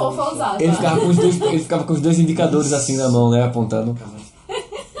gente fofa usava. Ele ficava com os 2 indicadores assim na mão, né, apontando.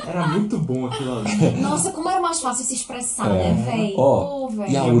 Era muito bom aquilo ali. Nossa, como era mais fácil se expressar, né, velho?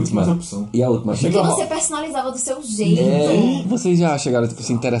 E a última? Porque você personalizava do seu jeito. Vocês já chegaram a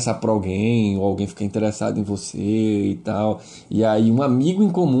se interessar por alguém, ou alguém ficar interessado em você e tal. E aí um amigo em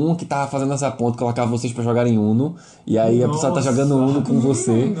comum que tava fazendo essa ponta colocava vocês pra jogarem Uno. E aí a pessoa tá jogando Uno com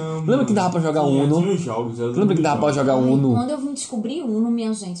você. Lembra que dava pra jogar Uno? Lembra que dava pra jogar Uno? Quando eu vim descobrir Uno,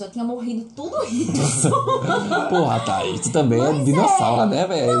 minha gente, já tinha morrido tudo isso. Porra, Thaís, tu também é dinossauro, né,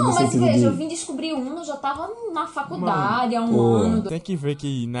 velho? Não, mas veja, eu vim descobrir Uno, eu já tava na faculdade há um ano. Tem que ver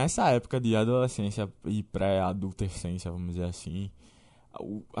que nessa época de adolescência e pré-adolescência, vamos dizer assim,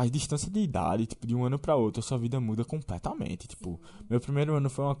 as distâncias de idade, tipo, de um ano pra outro, a sua vida muda completamente. Tipo, meu primeiro ano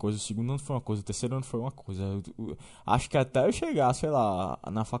foi uma coisa, o segundo ano foi uma coisa, o terceiro ano foi uma coisa. Acho que até eu chegar, sei lá,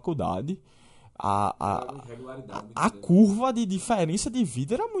 na faculdade, a curva de diferença de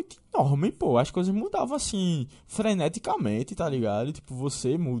vida era muito enorme, pô. As coisas mudavam assim, freneticamente, tá ligado? Tipo,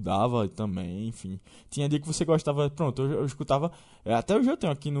 você mudava também, enfim. Tinha dia que você gostava, pronto, eu escutava, até hoje eu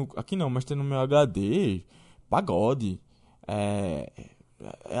tenho aqui não, mas tem no meu HD, pagode,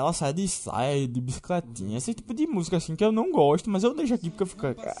 ela sai de bicicletinha, esse tipo de música assim que eu não gosto, mas eu deixo aqui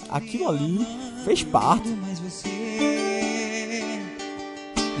porque aquilo ali fez parte.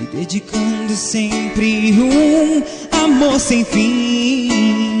 E dedicando sempre um amor sem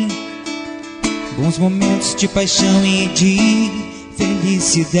fim, bons momentos de paixão e de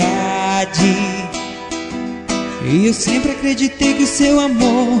felicidade. E eu sempre acreditei que o seu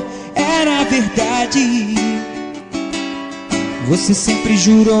amor era a verdade. Você sempre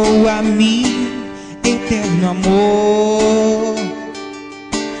jurou a mim eterno amor,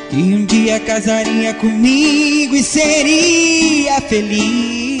 que um dia casaria comigo e seria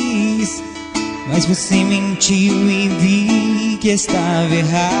feliz. Mas você mentiu e vi que estava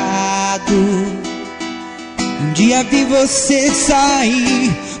errado. Um dia vi você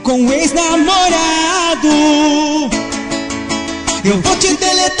sair com um ex-namorado. Eu vou te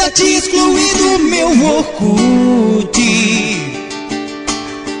deletar, te excluir do meu Orkut.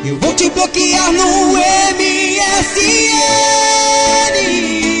 Eu vou te bloquear no MSN.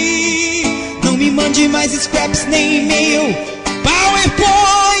 Não me mande mais scraps nem e-mail,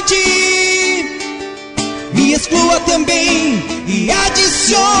 PowerPoint. Me exclua também e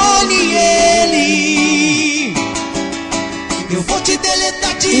adicione ele. Eu vou te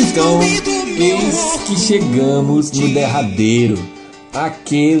deletar, te excluir do meu Orkut. Eis que chegamos no derradeiro.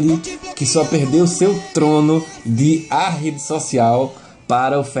 Aquele que só perdeu seu trono de a rede social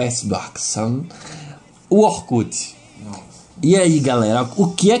para o Facebook, o Orkut. E aí, galera,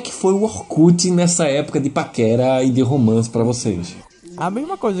 o que é que foi o Orkut nessa época de paquera e de romance pra vocês? A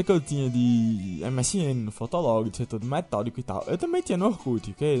mesma coisa que eu tinha de MSN, no Fotolog, de ser todo metódico e tal, eu também tinha no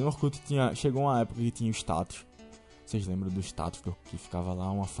Orkut, porque no Orkut chegou uma época que tinha o status. Vocês lembram do status, que ficava lá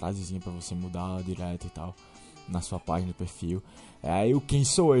uma frasezinha pra você mudar direto e tal, na sua página do perfil. Aí o quem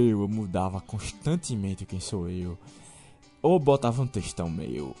sou eu mudava constantemente o quem sou eu. Ou botava um textão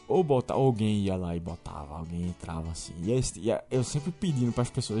meu, ou alguém ia lá e botava, alguém entrava assim. E eu sempre pedindo para as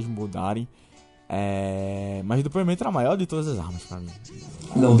pessoas mudarem. Mas o depoimento era a maior de todas as armas pra mim.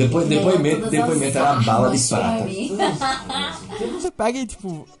 Não, depoimento era a bala de prata. Você pega e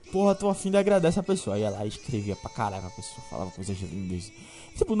tipo, porra, tô afim de agradecer a pessoa. Aí ela escrevia pra caralho, a pessoa falava coisas lindas.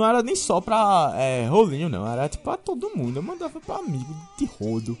 Tipo, não era nem só pra rolinho, não. Era tipo pra todo mundo. Eu mandava pra amigo de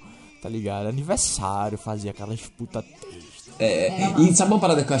rodo, tá ligado? Aniversário, fazia aquelas puta texto. E sabe uma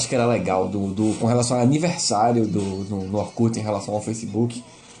parada que eu acho que era legal com relação ao aniversário no Orkut em relação ao Facebook?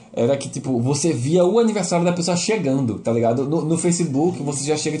 Era que, tipo, você via o aniversário da pessoa chegando, tá ligado? No Facebook, você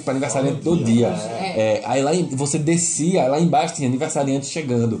já chega, tipo, aniversariante do dia. Aí lá você descia, lá embaixo tinha aniversariante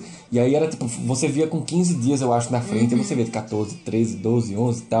chegando. E aí era, tipo, você via com 15 dias, eu acho, na frente. Aí você via de 14, 13, 12,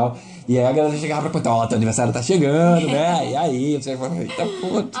 11 e tal. E aí a galera chegava pra contar, teu aniversário tá chegando, né? E aí, você vai falar, eita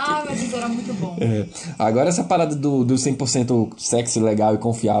porra. Mas isso era muito bom. Agora essa parada do 100% sexy, legal e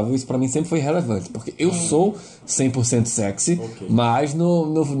confiável, isso pra mim sempre foi relevante. Porque eu sou 100% sexy, mas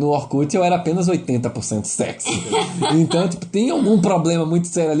no Orkut eu era apenas 80% sexy. Então, tipo, tem algum problema muito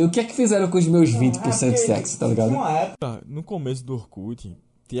sério ali. O que é que fizeram com os meus 20% sexy, tá ligado? Uma época, no começo do Orkut,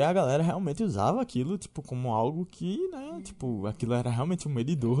 a galera realmente usava aquilo, tipo, como algo que, né, tipo, aquilo era realmente um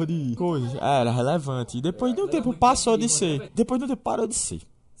medidor de coisas. Era relevante. E depois de um tempo passou de ser. Depois de um tempo parou de ser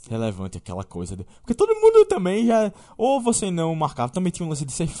relevante aquela coisa. Porque todo mundo também já... Ou você não marcava. Também tinha um lance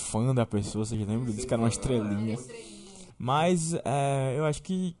de ser fã da pessoa. Vocês lembram disso? Que era uma estrelinha. Mas eu acho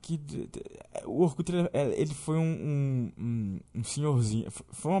que o Orkut, ele foi um senhorzinho.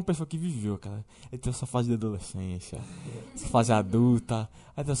 Foi uma pessoa que viveu, cara. Ele tem essa fase de adolescência, essa fase adulta,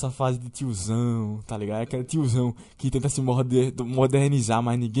 aí tem essa fase de tiozão, tá ligado? Aquele tiozão que tenta se modernizar,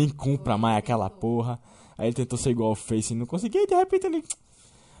 mas ninguém compra mais aquela porra. Aí ele tentou ser igual ao Face e não conseguiu, e de repente ele...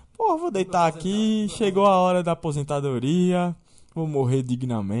 Pô, vou deitar aqui, chegou a hora da aposentadoria, vou morrer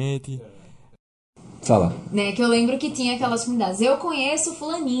dignamente. Fala. Né, que eu lembro que tinha aquelas comunidades. Eu conheço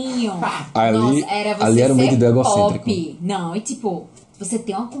fulaninho. Ali, Nossa, era você ali era o medo do egocêntrico. pop. Não, e tipo, você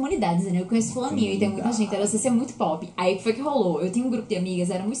tem uma comunidade dizendo eu conheço fulaninho e tem muita gente, era você ser muito pop. Aí o que foi que rolou? Eu tinha um grupo de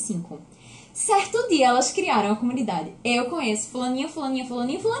amigas, éramos 5. Certo dia elas criaram uma comunidade. Eu conheço fulaninha, fulaninha,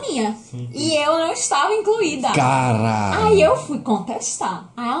 fulaninha, fulaninha. Sim. E eu não estava incluída. Caralho. Aí eu fui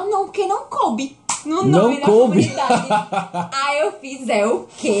contestar. Aí ela, não, porque não coube no nome da comunidade. Aí eu fiz, o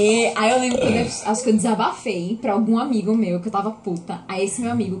quê? Aí eu lembro que acho que eu desabafei pra algum amigo meu que eu tava puta. Aí esse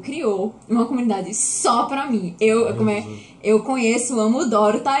meu amigo criou uma comunidade só pra mim. Eu conheço, amo,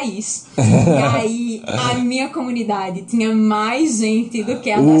 adoro Thaís. E aí a minha comunidade tinha mais gente do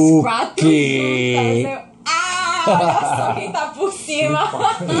que a das 4 juntas. Olha só quem tá por cima.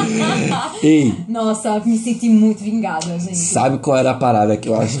 Ei. Nossa, me senti muito vingada, gente. Sabe qual era a parada que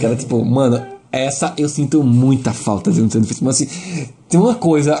eu acho que era tipo, mano, essa eu sinto muita falta de não ter no Facebook. Mas assim, tem uma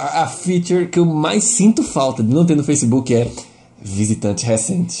coisa, a feature que eu mais sinto falta de não ter no Facebook é visitantes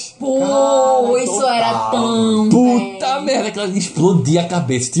recentes. Pô, cara, isso total. Era tão... Puta merda, aquela explodia a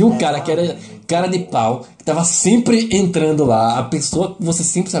cabeça. Tinha um cara que era cara de pau, que tava sempre entrando lá, a pessoa que você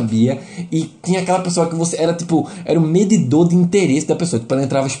sempre sabia, e tinha aquela pessoa que você era tipo, era o medidor de interesse da pessoa, tipo, ela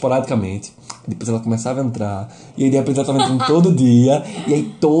entrava esporadicamente, depois ela começava a entrar, e aí de repente ela tava entrando todo dia, e aí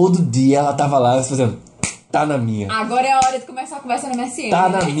todo dia ela tava lá fazendo, tá na minha. Agora é a hora de começar a conversa no MSN.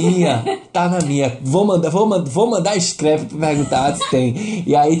 Tá na minha. Vou mandar scrap pra perguntar se tem.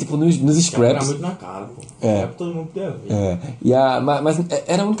 E aí, tipo, nos scraps... muito na cara, pô. Todo mundo podia ver. Mas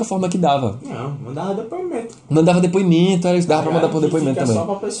era a única forma que dava. Não, mandava depoimento. Dava pra mandar por depoimento também. Só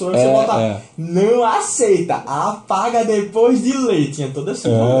pra pessoa, você botar, não aceita, apaga depois de ler. Tinha toda essa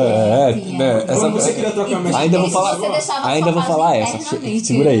Quando você queria trocar uma mensagem. Ainda vou falar essa.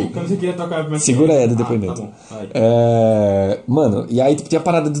 Segura aí. Quando você queria trocar uma mensagem. Segura aí do depoimento. Mano, e aí tipo, tinha a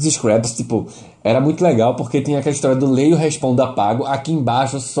parada dos scraps, tipo, era muito legal porque tinha aquela história do leio, respondo, apago. Aqui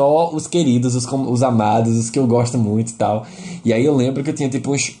embaixo só os queridos, os amados, os que eu gosto muito e tal. E aí eu lembro que eu tinha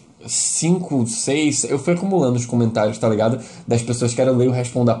tipo uns 5, 6, eu fui acumulando os comentários, tá ligado? Das pessoas que eram leio,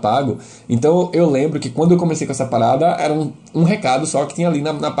 respondo, apago. Então eu lembro que quando eu comecei com essa parada era um recado só que tinha ali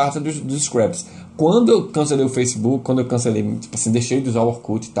na parte dos scraps. Quando eu cancelei o Facebook, quando eu cancelei, tipo assim, deixei de usar o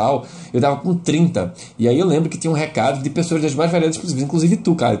Orkut e tal, eu tava com 30. E aí eu lembro que tinha um recado de pessoas das mais variadas possíveis, inclusive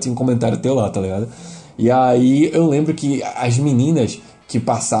tu, cara, tinha um comentário teu lá, tá ligado? E aí eu lembro que as meninas que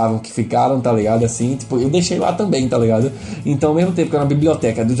passavam, que ficaram, tá ligado, assim, tipo, eu deixei lá também, tá ligado? Então, ao mesmo tempo que era uma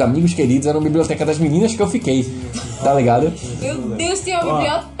biblioteca dos amigos queridos, era uma biblioteca das meninas que eu fiquei, tá ligado? Meu Deus, tem uma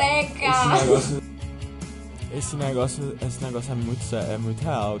biblioteca! Esse negócio é muito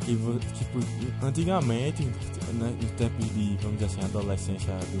real, que tipo, antigamente, né, no tempo de, vamos dizer assim,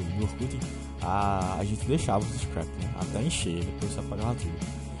 adolescência do Orkut, a gente deixava os scraps, né, até encher, depois você apagava tudo.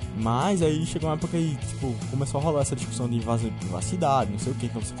 Mas aí chegou uma época que, tipo, começou a rolar essa discussão de privacidade, não sei o que,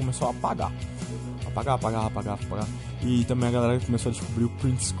 então você começou a apagar. Apagar. E também a galera começou a descobrir o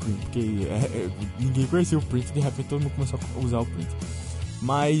print screen, porque ninguém conhecia o print, de repente todo mundo começou a usar o print.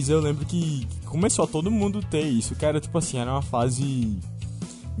 Mas eu lembro que começou a todo mundo ter isso, que era tipo assim, era uma fase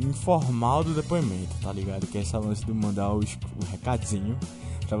informal do depoimento, tá ligado? Que é essa lance de mandar o recadinho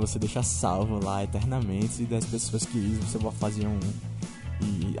pra você deixar salvo lá eternamente, e das pessoas que usam você vai fazer um...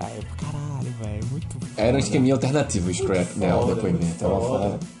 E aí, caralho, velho, muito foda. Era um esqueminha alternativo, o scrap, né, o depoimento. Era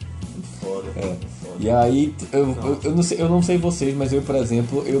foda. E aí, eu não sei vocês, mas eu, por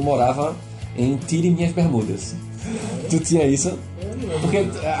exemplo, eu morava em Tire Minhas Bermudas. Tu tinha isso? Porque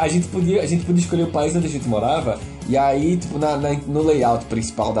a gente podia escolher o país onde a gente morava, E aí, tipo, no layout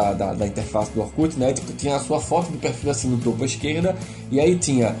principal da interface do Orkut, né? Tipo, tinha a sua foto de perfil assim no topo à esquerda. E aí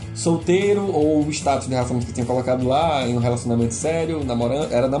tinha solteiro ou o status de relacionamento que tinha colocado lá, em um relacionamento sério,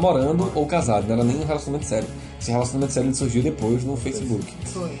 namorando ou casado, não era nem um relacionamento sério. Esse relacionamento sério surgiu depois no Facebook.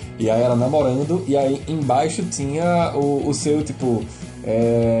 Foi. E aí era namorando, e aí embaixo tinha o seu, tipo,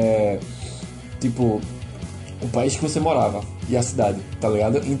 tipo, o país que você morava e a cidade, tá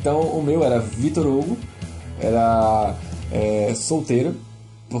ligado? Então o meu era Vitor Hugo, era solteiro,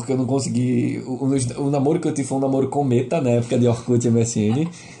 porque eu não consegui. O namoro que eu tive foi um namoro cometa na época de Orkut e MSN,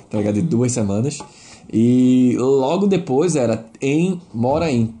 tá ligado? De 2 semanas. E logo depois mora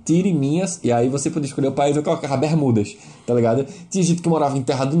em Tiriminhas, e aí você podia escolher o país, eu colocava Bermudas, tá ligado? Tinha gente que morava em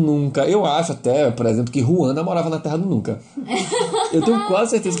Terra do Nunca. Eu acho até, por exemplo, que Ruanda morava na Terra do Nunca. Eu tenho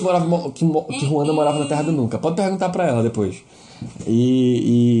quase certeza que Ruanda morava na Terra do Nunca. Pode perguntar pra ela depois.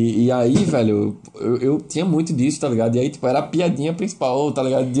 E aí, velho, eu tinha muito disso, tá ligado? E aí, tipo, era a piadinha principal, tá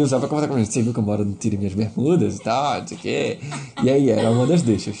ligado? De usar pra conversar com a gente. Você viu que eu moro no Tire Minhas Bermudas e tal, não sei o quê. E aí, era uma das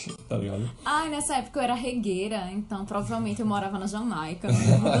deixas, tá ligado? Ai, nessa época eu era regueira, então provavelmente eu morava na Jamaica.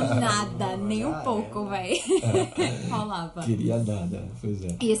 Não mudou nada, nem um pouco, velho. Rolava. Queria nada, pois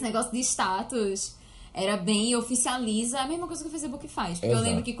é. E esse negócio de status era bem oficializa, a mesma coisa que o Facebook faz. Porque eu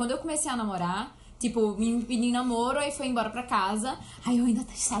lembro que quando eu comecei a namorar, tipo, me pedi namoro, aí foi embora pra casa. Aí eu ainda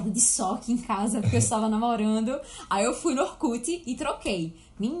estava de soque em casa, porque eu estava namorando. Aí eu fui no Orkut e troquei.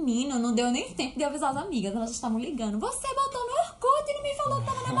 Menino, não deu nem tempo de avisar as amigas. Elas já estavam ligando. Você botou no Orkut e não me falou que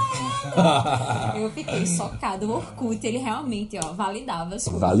tava namorando. Eu fiquei chocada. O Orkut, ele realmente, validava as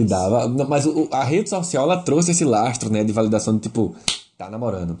coisas. Validava. Mas a rede social, ela trouxe esse lastro, né, de validação de tipo, tá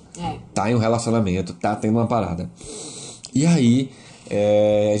namorando. Tá em um relacionamento, tá tendo uma parada. E aí...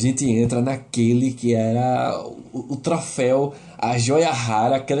 a gente entra naquele que era o troféu, a joia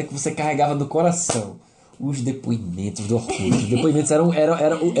rara, aquela que você carregava no coração. Os depoimentos do Orkut. Os depoimentos eram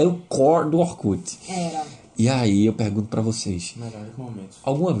o core do Orkut. Era. E aí eu pergunto pra vocês: Melhores momentos.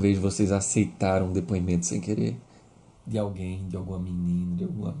 alguma vez vocês aceitaram um depoimento sem querer? De alguém, de alguma menina, de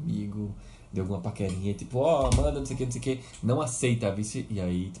algum amigo, de alguma paquerinha, tipo, manda não sei o que, não aceita, vice. E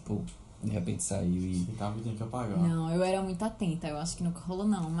aí, tipo, de repente saiu e... Tem que apagar. Não, eu era muito atenta, eu acho que nunca rolou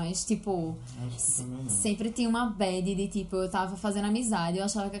não, mas tipo, sempre tinha uma bad de tipo, eu tava fazendo amizade, eu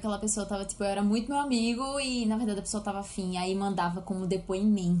achava que aquela pessoa tava, tipo, eu era muito meu amigo e na verdade a pessoa tava afim, aí mandava como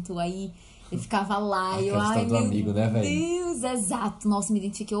depoimento, aí eu ficava lá e eu, ai meu amigo, né, Deus, exato, nossa, me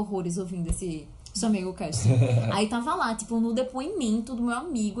identifiquei horrores ouvindo esse Xamegocast. Aí tava lá, tipo, no depoimento do meu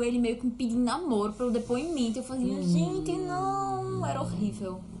amigo, ele meio que me pedindo namoro pelo depoimento. Eu fazia, gente, não, era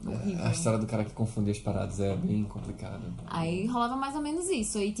horrível. A história do cara que confundia as paradas é bem complicada. Aí rolava mais ou menos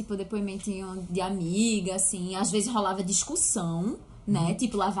isso. Aí, tipo, depoimentinho de amiga, assim. Às vezes rolava discussão, né?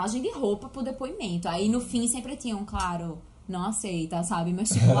 Tipo, lavagem de roupa pro depoimento. Aí, no fim, sempre tinham, claro, não aceita, sabe? Mas,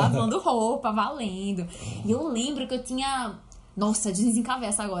 tipo, lavando roupa, valendo. E eu lembro que eu tinha... Nossa,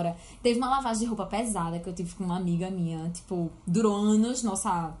 desencabeça agora. Teve uma lavagem de roupa pesada que eu tive com uma amiga minha. Tipo, durou anos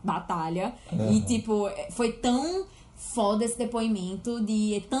nossa batalha. E, tipo, foi tão foda esse depoimento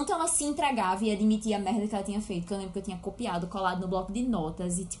de... Tanto ela se entregava e admitia a merda que ela tinha feito. Que eu lembro que eu tinha copiado, colado no bloco de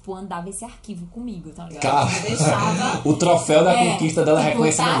notas. E, tipo, andava esse arquivo comigo, tá ligado? Cara, eu deixava... o troféu da conquista dela tipo,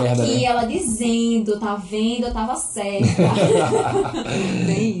 reconhecendo a merda, aqui, né? ela dizendo, tá vendo, eu tava certa.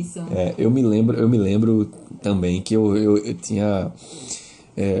 Bem isso. Eu me lembro também que eu tinha...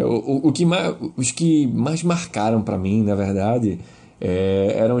 os que mais marcaram pra mim, na verdade...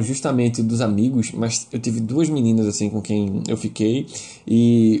 eram justamente dos amigos, mas eu tive 2 meninas assim com quem eu fiquei,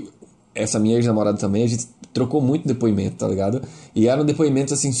 e essa minha ex-namorada também, a gente trocou muito depoimento, tá ligado? E eram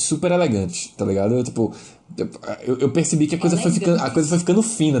depoimentos assim super elegantes, tá ligado? Eu percebi que a coisa foi ficando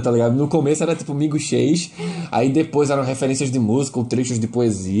fina, tá ligado? No começo era tipo amigos cheios, aí depois eram referências de música ou trechos de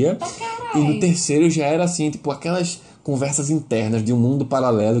poesia, e no terceiro já era assim, tipo aquelas conversas internas de um mundo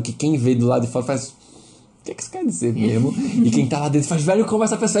paralelo que quem vê do lado de fora faz... O que isso quer dizer mesmo? E quem tá lá dentro faz, velho, como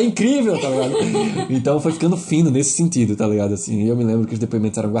essa pessoa é incrível, tá ligado? Então foi ficando fino nesse sentido, tá ligado? Assim, eu me lembro que os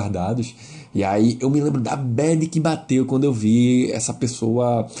depoimentos eram guardados. E aí eu me lembro da bad que bateu quando eu vi essa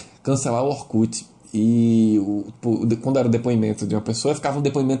pessoa cancelar o Orkut. E quando era o depoimento de uma pessoa, ficava um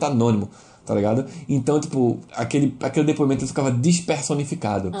depoimento anônimo, tá ligado? Então, tipo, aquele depoimento ficava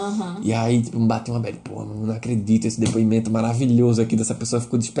despersonificado. E aí, tipo, me bateu uma bad, pô, não acredito, esse depoimento maravilhoso aqui dessa pessoa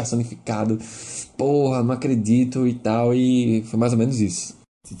ficou despersonificado. Porra, não acredito e tal. E foi mais ou menos isso.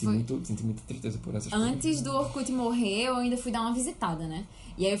 Senti muita tristeza por essas coisas. Antes do Orkut morrer, eu ainda fui dar uma visitada, né?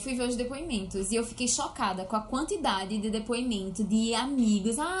 E aí eu fui ver os depoimentos. E eu fiquei chocada com a quantidade de depoimento de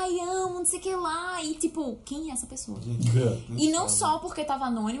amigos. Ai, amo, não sei o que lá. E tipo, quem é essa pessoa? E não só porque tava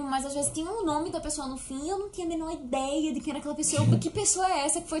anônimo, mas às vezes tinha o nome da pessoa no fim e eu não tinha a menor ideia de quem era aquela pessoa. Que pessoa é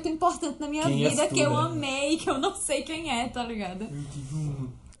essa que foi tão importante na minha vida, que eu amei, que eu não sei quem é, tá ligado?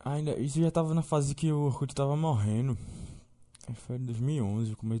 Ainda, isso já tava na fase que o Orkut tava morrendo. Foi em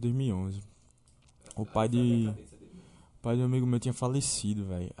 2011, começo de 2011. O pai de um amigo meu tinha falecido,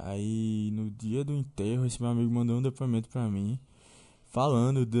 velho. Aí, no dia do enterro, esse meu amigo mandou um depoimento pra mim,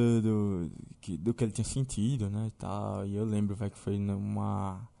 falando do que ele tinha sentido, né, e tal. E eu lembro, velho, que foi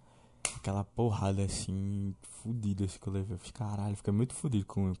aquela porrada, assim, fudida, assim, que eu levei. Eu fiquei, caralho, fiquei muito fudido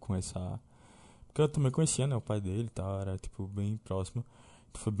com essa... Porque eu também conhecia, né, o pai dele e tal, era, tipo, bem próximo.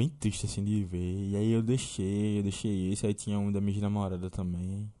 Foi bem triste, assim, de ver. E aí eu deixei esse. Aí tinha um da minha namorada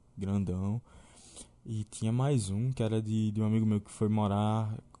também, grandão. E tinha mais um, que era de um amigo meu que foi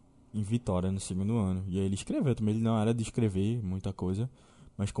morar em Vitória no 2º ano. E aí ele escreveu também. Ele não era de escrever muita coisa,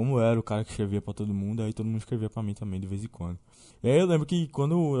 mas como eu era o cara que escrevia pra todo mundo, aí todo mundo escrevia pra mim também, de vez em quando. E aí eu lembro que a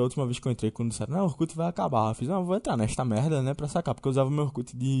última vez que eu entrei, quando disseram, não, o Orkut vai acabar, eu fiz, não, eu vou entrar nesta merda, né, pra sacar. Porque eu usava meu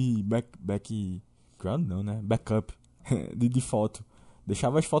Orkut de background, não, né, backup, de foto.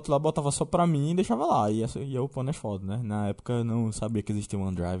 Deixava as fotos lá, botava só pra mim e deixava lá. E eu pondo as fotos, né? Na época eu não sabia que existia um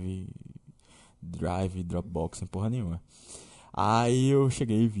OneDrive, Dropbox, sem porra nenhuma. Aí eu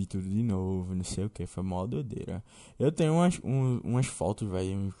cheguei e vi tudo de novo, não sei o que, foi mó doideira. Eu tenho umas fotos,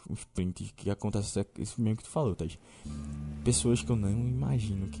 velho, uns prints que acontecem, isso mesmo que tu falou, Thaís. Pessoas que eu não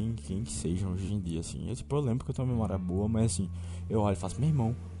imagino quem que sejam hoje em dia, assim. Eu lembro que eu tenho uma memória boa, mas assim, eu olho e faço, meu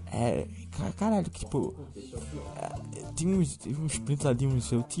irmão, caralho, que tipo, tinha uns prints lá de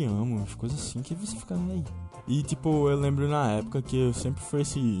eu te amo, umas coisas assim, que você fica aí. E tipo, eu lembro na época que eu sempre fui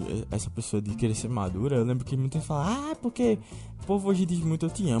essa pessoa de querer ser madura. Eu lembro que muita gente fala, porque o povo hoje diz muito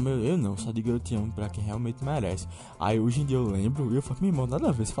eu te amo. Eu não, só digo eu te amo pra quem realmente merece. Aí hoje em dia eu lembro e eu falo, meu irmão, nada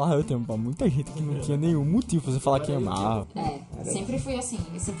a ver. Você fala eu te amo pra muita gente que não tinha nenhum motivo pra você falar que amava. Sempre fui assim,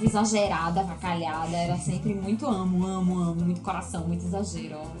 sempre exagerada, avacalhada. Era sempre muito amo, muito coração, muito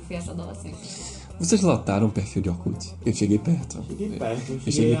exagero. Eu fui essa adolescente. Vocês lotaram o perfil de Orkut? Eu cheguei perto. Eu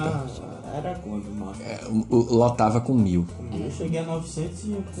cheguei perto. Era quando, mano? Lotava com 1000. Eu cheguei a 900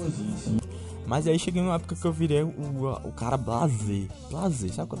 e coisinha assim. Mas aí cheguei numa época que eu virei o cara blasé.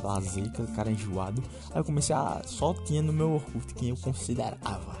 Sabe qual é blasé? Aquele cara enjoado. Aí eu comecei só tinha no meu Orkut quem eu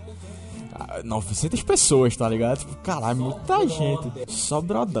considerava 900 pessoas, tá ligado? Tipo, caralho, muita gente. Só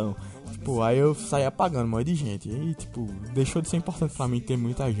brodão. Tipo, aí eu saí apagando um monte de gente. E aí, tipo, deixou de ser importante pra mim ter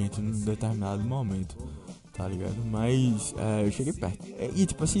muita gente num determinado momento, tá ligado? Mas, eu cheguei perto. E,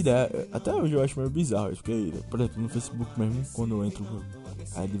 tipo, essa ideia, até hoje eu acho meio bizarro. Porque, por exemplo, no Facebook mesmo, quando eu entro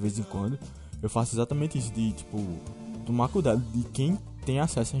de vez em quando, eu faço exatamente isso, de, tipo, tomar cuidado de quem tem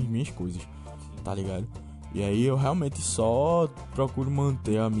acesso às minhas coisas, tá ligado? E aí eu realmente só procuro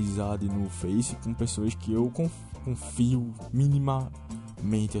manter a amizade no Face com pessoas que eu confio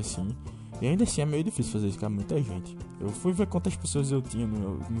minimamente, assim. E ainda assim é meio difícil fazer isso, porque é muita gente. Eu fui ver quantas pessoas eu tinha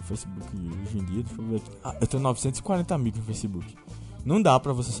no Facebook hoje em dia. Deixa eu ver aqui. Eu tenho 940 amigos no Facebook. Não dá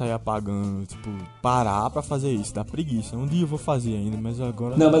pra você sair apagando, tipo, parar pra fazer isso, dá preguiça. Um dia eu vou fazer ainda, mas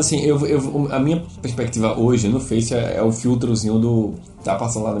agora... Não, mas assim, a minha perspectiva hoje no Face é o filtrozinho do... Tá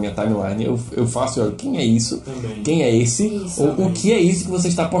passando lá na minha timeline, eu faço, quem é isso? Também. Quem é esse? Ou o que é isso que você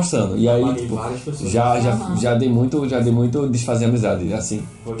está postando? E aí, tipo, já dei muito desfazer amizade, assim,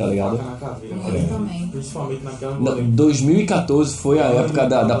 tá ligado? Principalmente naquela... 2014 foi a época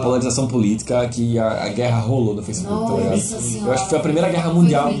da polarização política, que a guerra rolou no Facebook, tá ligado? Eu acho que foi a primeira guerra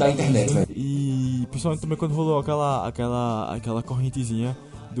mundial da internet, velho. E principalmente também quando rolou aquela correntezinha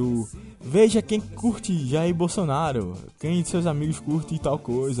do... Veja quem curte Jair Bolsonaro, quem de seus amigos curte tal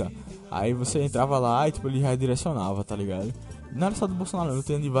coisa. Aí você entrava lá e tipo, ele já direcionava, tá ligado? Não era só do Bolsonaro, eu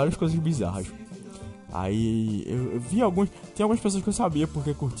tenho de várias coisas bizarras. Aí eu vi tinha algumas pessoas que eu sabia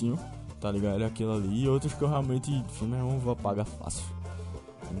porque curtiam, tá ligado? Aquilo ali, e outros que eu realmente, meu irmão, vou apagar fácil.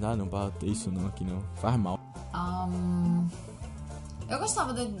 Não dá não pra ter isso não, aqui não, faz mal. Eu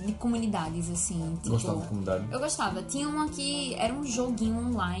gostava de comunidades, assim. Tipo, Gostava de comunidade? Eu gostava. Tinha uma que era um joguinho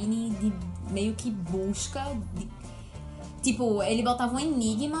online de meio que busca Tipo, ele botava um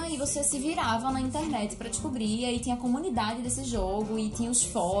enigma e você se virava na internet pra descobrir. E aí tinha a comunidade desse jogo e tinha os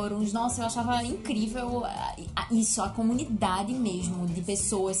fóruns. Nossa, eu achava incrível isso, a comunidade mesmo, de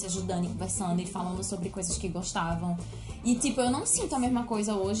pessoas se ajudando e conversando e falando sobre coisas que gostavam. E, tipo, eu não sinto a mesma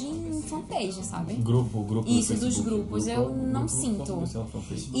coisa hoje em fanpage, sabe? Grupo isso, dos grupos, eu não sinto.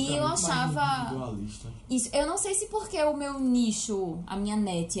 E eu achava... Isso, eu não sei se porque o meu nicho, a minha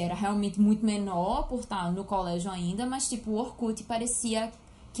net, era realmente muito menor por estar no colégio ainda, mas, tipo, o Orkut parecia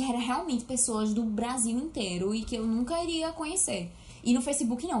que era realmente pessoas do Brasil inteiro e que eu nunca iria conhecer. E no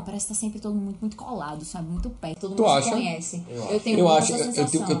Facebook não, parece que tá sempre todo mundo muito colado, sabe? Muito perto, todo mundo se conhece. Eu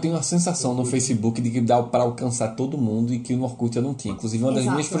tenho a sensação no Facebook de que dá para alcançar todo mundo e que no Orkut eu não tinha. Inclusive, uma das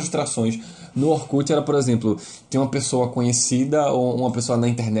minhas frustrações no Orkut era, por exemplo, ter uma pessoa conhecida ou uma pessoa na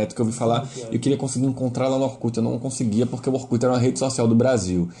internet que eu ouvi falar, eu queria conseguir encontrá-la no Orkut, eu não conseguia porque o Orkut era uma rede social do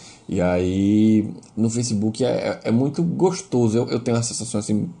Brasil. E aí, no Facebook é muito gostoso. Eu tenho uma sensação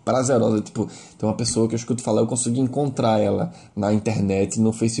assim, prazerosa. Tipo, tem uma pessoa que eu escuto falar, eu consegui encontrar ela na internet,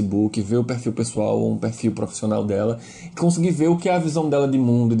 no Facebook, ver o perfil pessoal ou um perfil profissional dela, e conseguir ver o que é a visão dela de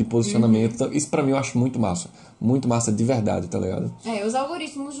mundo, de posicionamento. Então, isso pra mim eu acho muito massa. Muito massa de verdade, tá ligado? Os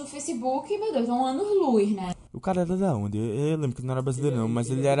algoritmos do Facebook, meu Deus, são anos-luz, né? O cara era da onde? Eu lembro que não era brasileiro não, mas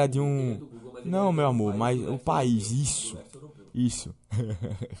ele era de um... Não, meu amor, mas o país, isso.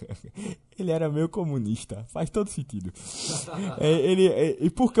 Ele era meio comunista. Faz todo sentido. E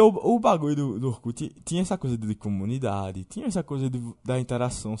porque o bagulho do Orkut tinha essa coisa de comunidade, tinha essa coisa da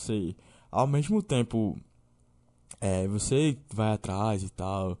interação ser... Ao mesmo tempo, você vai atrás e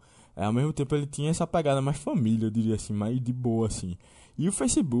tal. Ao mesmo tempo ele tinha essa pegada mais família, eu diria assim, mais de boa assim. E o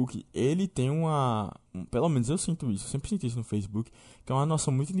Facebook, ele tem pelo menos eu sinto isso, eu sempre senti isso no Facebook, que é uma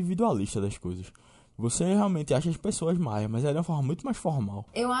noção muito individualista das coisas. Você realmente acha as pessoas mais, mas é de uma forma muito mais formal.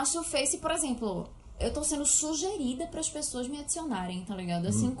 Eu acho o Face, por exemplo, eu tô sendo sugerida para as pessoas me adicionarem, tá ligado?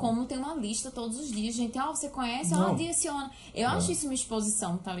 Assim como tem uma lista todos os dias, gente, você conhece, adiciona. Eu acho isso uma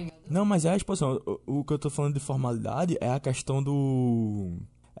exposição, tá ligado? Não, mas é a exposição. O que eu tô falando de formalidade é a questão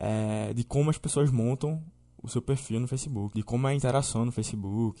de como as pessoas montam o seu perfil no Facebook, de como é a interação no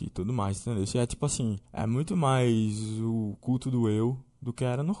Facebook e tudo mais, entendeu? Isso é tipo assim, é muito mais o culto do eu do que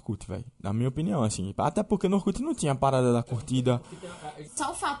era no Orkut, velho. Na minha opinião, assim. Até porque no Orkut não tinha a parada da curtida. Só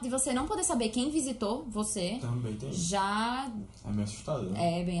o fato de você não poder saber quem visitou você também tem. Já... É meio assustador.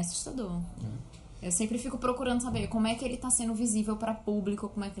 É bem assustador. Eu sempre fico procurando saber como é que ele tá sendo visível para público,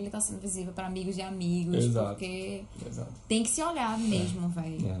 como é que ele tá sendo visível para amigos de amigos. Exato. Porque tem que se olhar mesmo,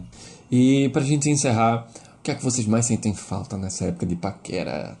 velho. E pra gente encerrar, o que é que vocês mais sentem falta nessa época de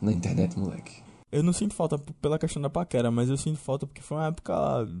paquera na internet, moleque? Eu não sinto falta pela questão da paquera, mas eu sinto falta porque foi uma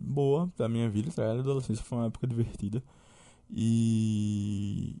época boa da minha vida, tá? A adolescência foi uma época divertida.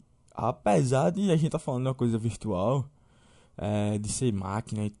 E apesar de a gente tá falando de uma coisa virtual, de ser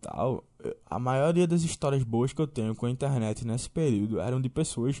máquina e tal, a maioria das histórias boas que eu tenho com a internet nesse período eram de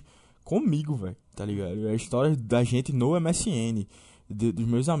pessoas comigo, velho, tá ligado? A história da gente no MSN, dos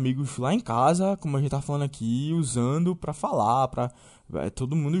meus amigos lá em casa, como a gente tá falando aqui, usando pra falar,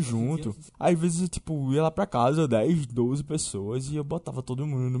 todo mundo junto. Às vezes, tipo, ia lá pra casa 10, 12 pessoas e eu botava todo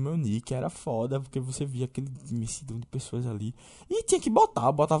mundo no meu nick. Era foda, porque você via aquele imensidão de pessoas ali. E tinha que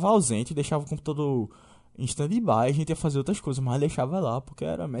botava ausente, deixava o computador em stand-by, a gente ia fazer outras coisas, mas deixava lá, porque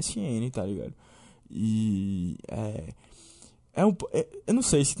era MSN, tá ligado? E eu não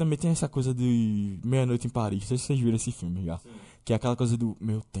sei se também tem essa coisa de Meia-Noite em Paris. Não sei se vocês viram esse filme já. Que é aquela coisa do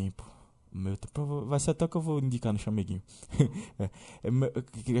meu tempo. Vai ser até o que eu vou indicar no Xameguinho.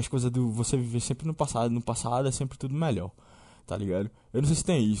 As coisas do você viver sempre no passado. No passado é sempre tudo melhor, tá ligado? Eu não sei se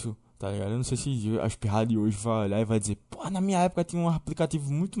tem isso, tá ligado? Eu não sei se a espirrada de hoje vai olhar e vai dizer, pô, na minha época tinha um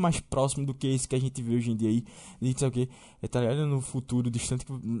aplicativo muito mais próximo do que esse que a gente vê hoje em dia aí. E não sei o que. Tá ligado? No futuro distante,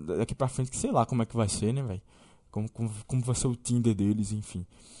 daqui pra frente, que sei lá como é que vai ser, né, velho? Como vai ser o Tinder deles, enfim.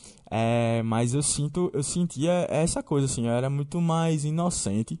 Mas eu sentia essa coisa, assim, eu era muito mais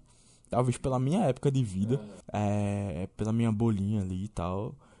inocente, talvez pela minha época de vida, pela minha bolinha ali e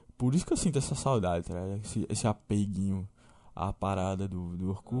tal. Por isso que eu sinto essa saudade, tá? Esse apeguinho à parada do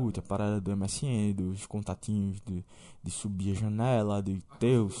Orkut, a parada do MSN, dos contatinhos, de subir a janela, de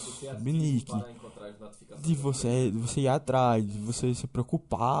Deus, subir nick, de você ir atrás, de você ser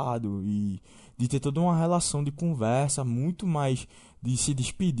preocupado e de ter toda uma relação de conversa, muito mais de se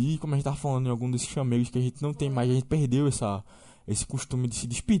despedir, como a gente tava falando em algum desses chamegos que a gente não tem mais, a gente perdeu esse costume de se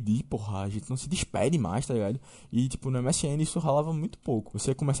despedir, porra, a gente não se despede mais, tá ligado? E tipo, no MSN isso rolava muito pouco,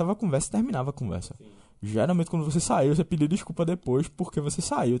 você começava a conversa e terminava a conversa. Sim. Geralmente quando você saiu, você pedia desculpa depois porque você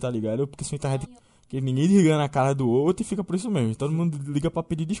saiu, tá ligado? Porque sua internet, que ninguém liga na cara do outro e fica por isso mesmo, todo mundo liga pra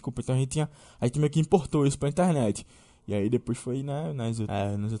pedir desculpa, então a gente meio que importou isso pra internet. E aí depois foi, né, nas outras...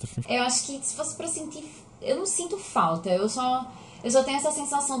 Eu acho que se fosse pra sentir... Eu não sinto falta, eu só tenho essa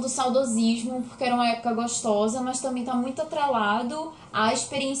sensação do saudosismo, porque era uma época gostosa, mas também tá muito atrelado à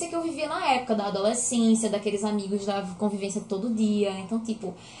experiência que eu vivia na época da adolescência, daqueles amigos da convivência todo dia. Então,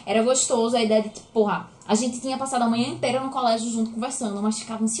 tipo, era gostoso a ideia de que, porra, a gente tinha passado a manhã inteira no colégio junto conversando, mas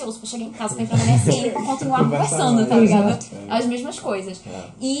ficava ansioso pra chegar em casa pra entrar na MSN pra continuar conversando, tá ligado? As mesmas coisas.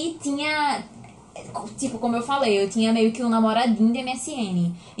 E tinha... Tipo, como eu falei, eu tinha meio que um namoradinho de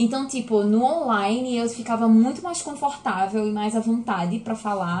MSN. Então, tipo, no online eu ficava muito mais confortável e mais à vontade pra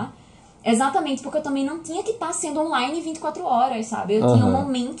falar. Exatamente, porque eu também não tinha que estar sendo online 24 horas, sabe? Eu tinha um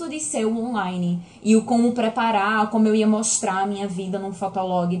momento de ser o online. E o como preparar, como eu ia mostrar a minha vida num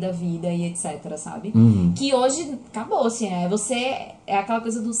fotolog da vida e etc, sabe? Que hoje acabou-se, né? Você é aquela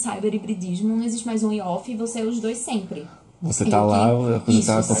coisa do cyber-hibridismo, não existe mais on e off, e você é os dois sempre. Você tá lá, a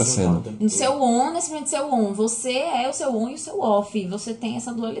coisa tá acontecendo. No seu on, nesse momento seu on. Você é o seu on e o seu off. Você tem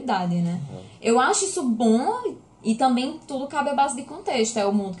essa dualidade, né? Eu acho isso bom e também tudo cabe à base de contexto. É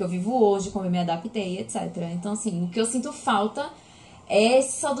o mundo que eu vivo hoje, como eu me adaptei, etc. Então, assim, o que eu sinto falta é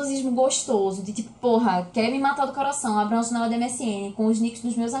esse saudosismo gostoso. De tipo, porra, quer me matar do coração. Abra uma janela da MSN com os nicks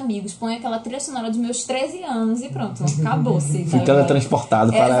dos meus amigos. Põe aquela trilha sonora dos meus 13 anos e pronto. Acabou-se. Fui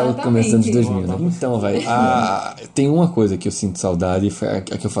teletransportado para o começo dos anos 2000, né? Então, velho, tem uma coisa que eu sinto saudade, foi a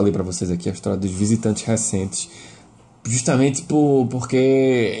que eu falei pra vocês aqui, a história dos visitantes recentes. Justamente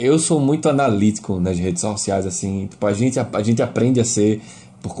porque eu sou muito analítico nas redes sociais, assim. Tipo, a gente aprende a ser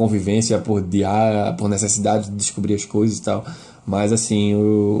por convivência, por necessidade de descobrir as coisas e tal. Mas, assim,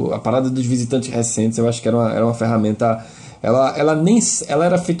 a parada dos visitantes recentes, eu acho que era uma ferramenta... Ela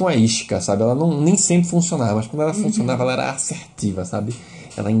era feita uma isca, sabe? Ela nem sempre funcionava, mas quando ela funcionava, ela era assertiva, sabe?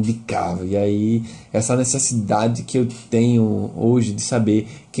 Ela indicava. E aí, essa necessidade que eu tenho hoje de saber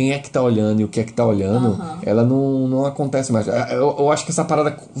quem é que tá olhando e o que é que tá olhando, ela não acontece mais. Eu acho que essa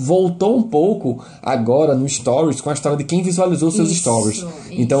parada voltou um pouco agora no Stories, com a história de quem visualizou seus Stories.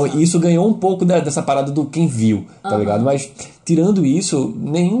 Então, isso ganhou um pouco dessa parada do quem viu, tá ligado? Mas, tirando isso,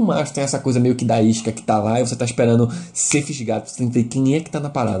 nenhum mais tem essa coisa meio que da isca que tá lá e você tá esperando ser fisgado, você tem que ver quem é que tá na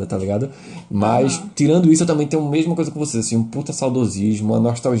parada, tá ligado? Mas, tirando isso, eu também tenho a mesma coisa que vocês, assim, um puta saudosismo, uma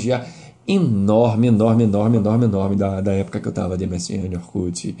nostalgia enorme da época que eu tava de MSN,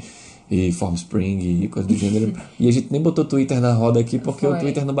 Orkut e Formspring e coisa do gênero. E a gente nem botou Twitter na roda aqui porque o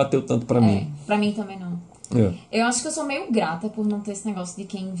Twitter não bateu tanto pra mim. Pra mim também não. Eu acho que eu sou meio grata por não ter esse negócio de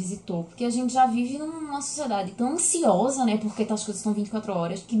quem visitou, porque a gente já vive numa sociedade tão ansiosa, né, porque as coisas estão 24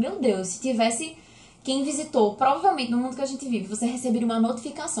 horas, que, meu Deus, se tivesse quem visitou, provavelmente no mundo que a gente vive, você receberia uma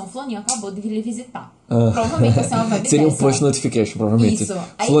notificação, fulaninho acabou de vir lhe visitar. Provavelmente vai ser uma vibe seria um push notification, provavelmente. Isso.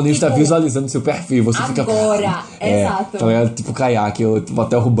 Fulaninho está visualizando seu perfil, você fica... Agora, exato. Tá ligado? Tipo caiaque, ou tipo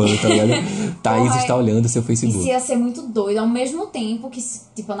hotel urbano, tá ligado? Thaís está olhando seu Facebook. Isso ia ser muito doido, ao mesmo tempo que,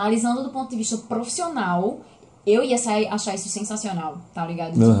 tipo, analisando do ponto de vista profissional, eu ia achar isso sensacional, tá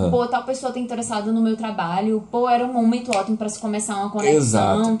ligado? Tipo, pô, tal pessoa tá interessada no meu trabalho, pô, era um momento ótimo pra se começar uma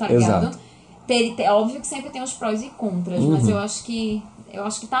conexão, tá ligado? Óbvio que sempre tem os prós e contras, mas eu acho que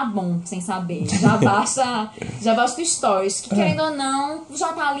tá bom, sem saber. Já basta o stories, que querendo ou não,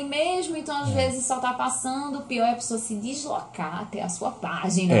 já tá ali mesmo, então às vezes só tá passando, o pior é a pessoa se deslocar até a sua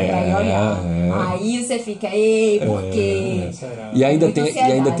página pra ir olhar. Aí você fica, por quê? E ainda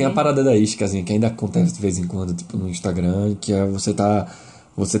tem a parada da iscazinha, que ainda acontece de vez em quando, tipo, no Instagram, que é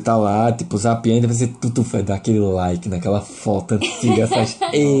você tá lá, tipo, zapeando, e você vai dar aquele like naquela foto antiga, faz,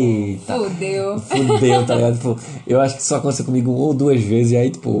 eita. Fudeu, tá ligado? Tipo, eu acho que só aconteceu comigo 1 ou 2 vezes, e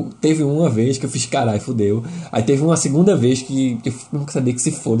aí, tipo, teve uma vez que eu fiz, caralho, fudeu. Aí teve uma segunda vez que eu nunca sabia que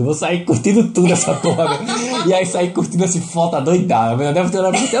se foda, eu vou sair curtindo tudo essa porra, velho. E aí sair curtindo essa foto adoidada, velho. Deve ter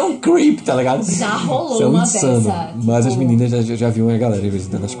até um creep, tá ligado? Já rolou isso é uma insano. dessa. Mas as meninas já viram a galera, às vezes,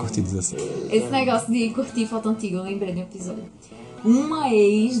 dando as curtidas assim. Esse negócio de curtir foto antiga, eu lembrei de um episódio. Uma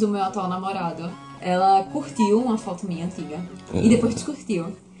ex do meu atual namorado, ela curtiu uma foto minha antiga e depois descurtiu.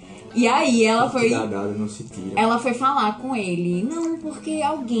 E aí ela foi falar com ele, não, porque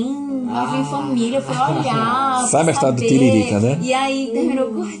alguém da minha família foi olhar. Sabe a história do Tiririca, né? E aí terminou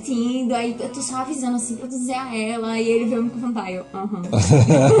curtindo, aí eu tô só avisando assim pra dizer a ela, e ele veio me contar, e eu,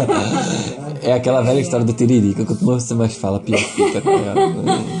 É aquela velha história do Tiririca, quanto mais você mais fala, pior fica, tá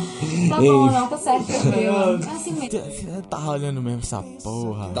ligado? Tá bom, não, tá certo, meu. É assim mesmo. Você tá olhando mesmo essa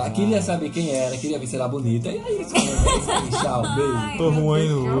porra. Tá, queria saber quem era, queria ver se era bonita. E aí, tchau, beijo. Tô ruim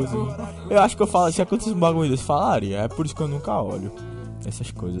no uso. Eu acho que eu falo, se acontecesse um bagulho desse, falaria. É por isso que eu nunca olho.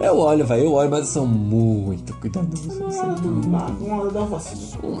 essas coisas. Eu olho, mas eu sou muito cuidadoso. Uma hora dá uma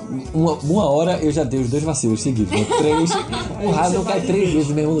vacina. Uma hora eu já dei os 2 vacilos seguidos. 3, o raso não cai 3 vezes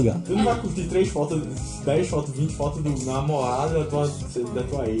no mesmo lugar. Tu não vai curtir 3 fotos, 10 fotos, 20 fotos do namorado da tua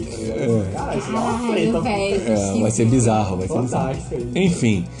ex, tá ligado? Cara, isso é uma treta. Vai ser bizarro, Fantástico.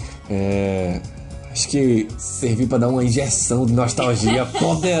 Enfim, acho que serviu pra dar uma injeção de nostalgia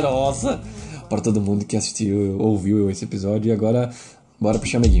poderosa para todo mundo que assistiu, ouviu esse episódio. E agora, bora pro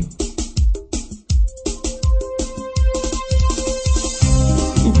Xameguinho.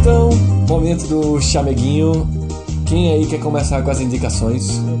 Então, momento do Xameguinho. Quem aí quer começar com as indicações?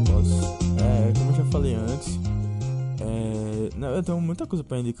 Eu posso. Como eu já falei antes, eu tenho muita coisa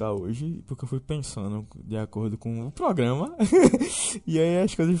pra indicar hoje, porque eu fui pensando de acordo com o programa. E aí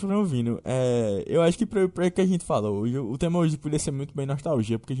as coisas foram vindo. Eu acho que pra que a gente falou hoje, o tema hoje podia ser muito bem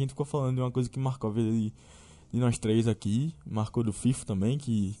nostalgia, porque a gente ficou falando de uma coisa que marcou a vida de nós 3 aqui. Marcou do FIFO também,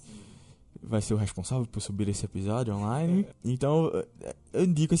 que vai ser o responsável por subir esse episódio online. Então eu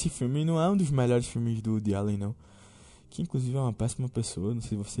indico esse filme. Não é um dos melhores filmes do Woody Allen, não, que inclusive é uma péssima pessoa. Não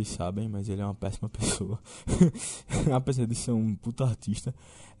sei se vocês sabem, mas ele é uma péssima pessoa. Apesar de ser um puta artista.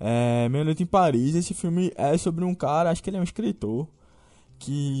 Meia Noite em Paris. Esse filme é sobre um cara, acho que ele é um escritor,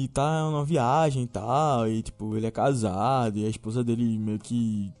 que tá numa viagem e tal, e tipo, ele é casado, e a esposa dele meio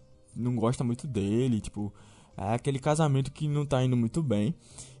que não gosta muito dele, tipo, é aquele casamento que não tá indo muito bem.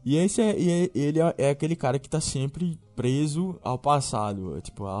 E ele é aquele cara que tá sempre preso ao passado,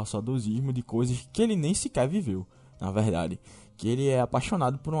 tipo, ao saudosismo de coisas que ele nem sequer viveu, na verdade. Que ele é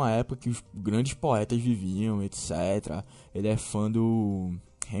apaixonado por uma época que os grandes poetas viviam, etc. Ele é fã do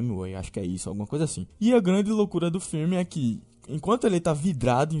Hemingway, acho que é isso, alguma coisa assim. E a grande loucura do filme é que, enquanto ele tá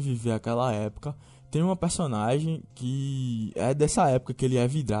vidrado em viver aquela época, tem uma personagem que é dessa época que ele é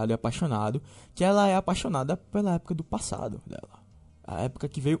vidrado e apaixonado, que ela é apaixonada pela época do passado dela. A época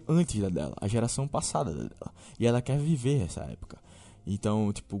que veio antes da dela, a geração passada dela. E ela quer viver essa época.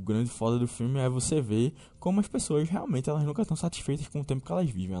 Então, tipo, o grande foda do filme é você ver como as pessoas realmente, elas nunca estão satisfeitas com o tempo que elas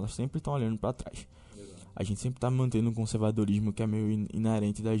vivem. Elas sempre estão olhando pra trás. A gente sempre tá mantendo um conservadorismo que é meio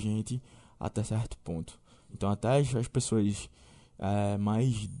inerente da gente até certo ponto. Então até as pessoas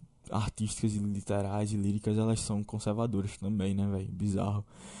mais artísticas e literais e líricas, elas são conservadoras também, né, velho? Bizarro.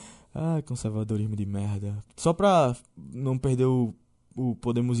 Conservadorismo de merda. Só pra não perder o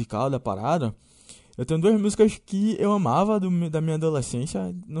poder musical da parada, eu tenho 2 músicas que eu amava da minha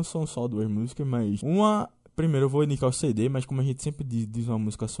adolescência. Não são só 2 músicas, mas uma... Primeiro eu vou indicar o CD, mas como a gente sempre diz uma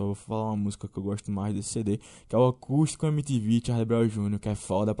música só, eu vou falar uma música que eu gosto mais desse CD, que é o Acústico MTV Charlie Brown Jr., que é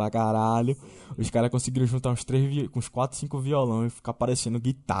foda pra caralho. Os caras conseguiram juntar uns 4, 5 violão e ficar parecendo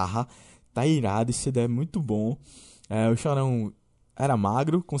guitarra. Tá irado, esse CD é muito bom. O Chorão era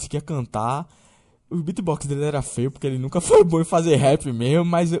magro, conseguia cantar. O beatbox dele era feio, porque ele nunca foi bom em fazer rap mesmo,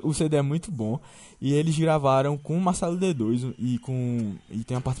 mas o CD é muito bom. E eles gravaram com o Marcelo D2 e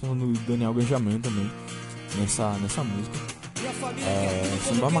tem a participação do Daniel Benjamin também nessa música.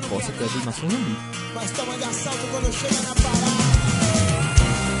 Samba Macossa, que é do Nação Zumbi. Mas toma de assalto quando chega na parada.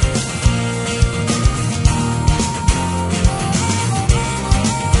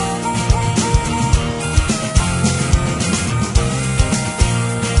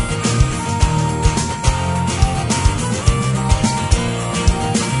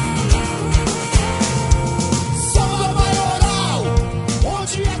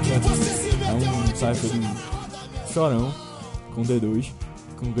 Cypher do Chorão com D2,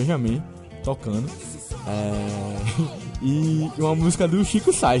 com o Benjamin tocando, e uma música do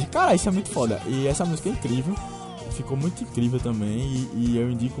Chico Sainz. Cara, isso é muito foda. E essa música é incrível, ficou muito incrível também, e eu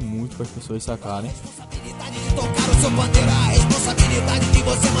indico muito para as pessoas sacarem. Responsabilidade de tocar o seu bandeira, a responsabilidade de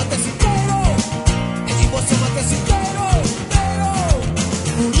você manter-se inteiro, é de você manter-se inteiro.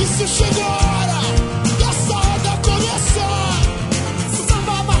 Por isso chegou a hora dessa roda começar.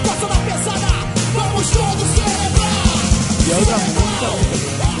 Samba Macossa na pesada, vamos todos celebrar. E a outra música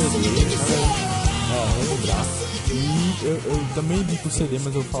e eu também indico o CD,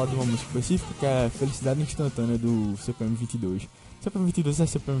 mas eu vou falar de uma música específica, que é Felicidade Instantânea do CPM 22. CPM 22 é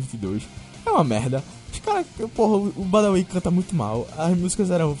CPM 22. É uma merda. Os caras, porra, o Badawi canta muito mal. As músicas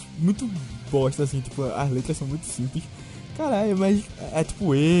eram muito bosta, assim, tipo, as letras são muito simples. Caralho, mas é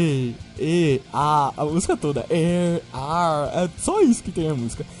tipo a música toda, é só isso que tem a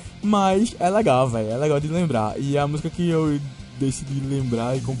música. Mas é legal, velho, é legal de lembrar. E a música que eu decidi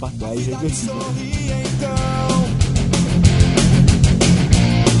lembrar e compartilhar e revertir.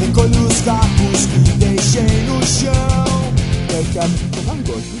 Recolhe os cacos que deixei no chão. É que a música que eu mais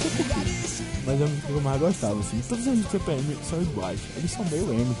gosto, não sei porquê. mas é a música que eu mais gostava, assim. Todas as músicas do CPM são iguais. Eles são meio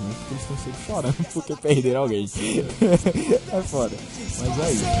emos, né? Porque eles estão sempre chorando porque perderam alguém. É foda. Mas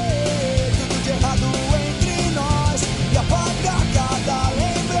é isso. Tudo de errado entre nós e apaga cada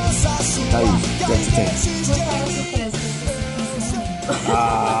lembrança sua. Aí, o que é que tem? Vou falar surpresa que eu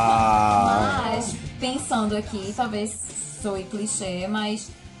Mas, pensando aqui, talvez soe clichê, mas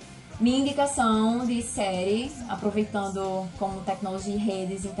minha indicação de série, aproveitando como tecnologia e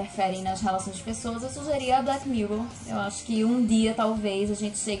redes interferem nas relações de pessoas, eu sugeria a Black Mirror. Eu acho que um dia, talvez, a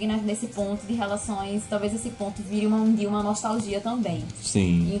gente chegue nesse ponto de relações, talvez esse ponto vire um dia uma nostalgia também.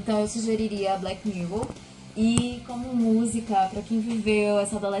 Sim. Então eu sugeriria a Black Mirror. E como música, pra quem viveu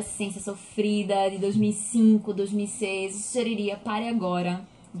essa adolescência sofrida de 2005, 2006, eu sugeriria Pare Agora.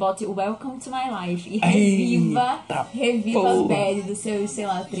 Bote Welcome to My Life e reviva as bad dos seus, sei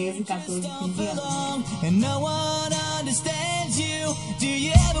lá, 13, 14, 15 anos. And no one understands you. Do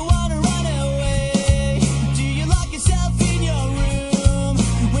you ever wanna run away? Do you lock yourself in your room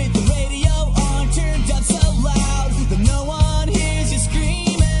with the radio on turned up so loud that no one hears you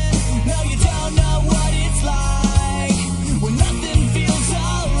screaming? No, you don't know what it's like when nothing feels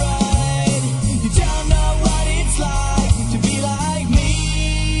alright. You don't know what it's like to be like me.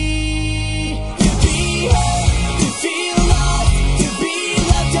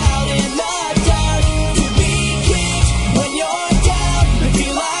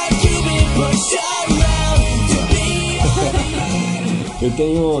 Eu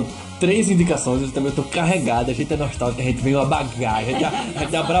tenho 3 indicações, eu também tô carregado, a gente é nostálgico, a gente vem uma bagagem, a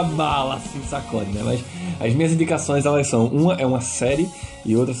gente abre a mala, assim, sacode, né? Mas as minhas indicações, elas são, uma é uma série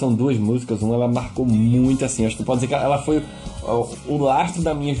e outra são 2 músicas. Uma ela marcou muito, assim, acho que pode dizer que ela foi o lastro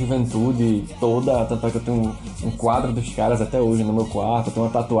da minha juventude toda, tanto é que eu tenho um quadro dos caras até hoje no meu quarto, eu tenho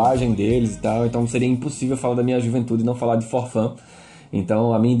uma tatuagem deles e tal, então seria impossível falar da minha juventude e não falar de Forfã.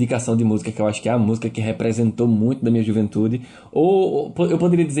 Então a minha indicação de música, que eu acho que é a música que representou muito da minha juventude, ou eu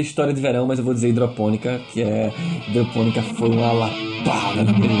poderia dizer História de Verão, mas eu vou dizer Hidropônica, que é... Hidropônica foi uma lapada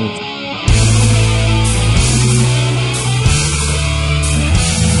na minha juventude.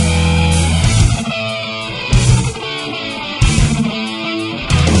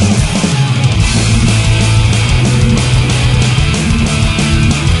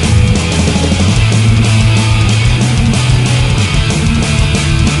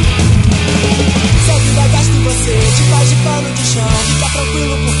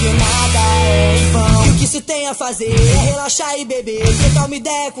 Fazer é relaxar e beber, trocar uma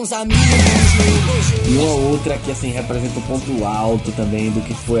ideia com os amigos. E uma outra que assim representa o ponto alto também do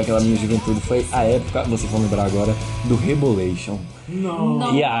que foi aquela minha juventude foi a época, vocês vão lembrar agora, do Rebolation.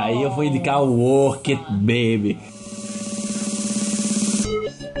 Não. E aí eu vou indicar o Work It Baby.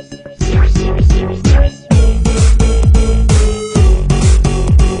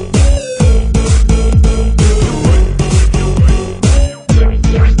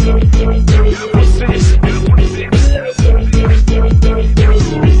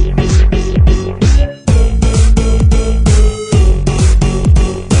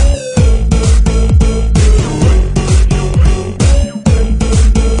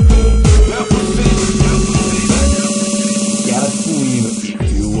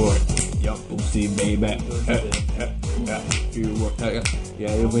 E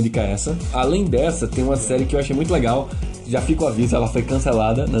aí eu vou indicar essa. Além dessa, tem uma série que eu achei muito legal. Já fica o aviso, ela foi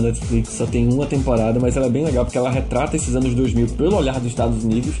cancelada na Netflix, só tem uma temporada, mas ela é bem legal porque ela retrata esses anos 2000 pelo olhar dos Estados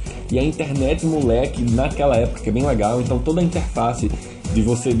Unidos e a internet moleque naquela época, que é bem legal. Então toda a interface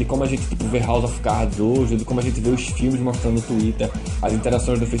de como a gente tipo, vê House of Cards hoje, de como a gente vê os filmes mostrando no Twitter, as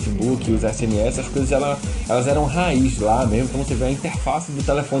interações do Facebook, os SMS, as coisas elas eram raiz lá mesmo. Então você vê a interface do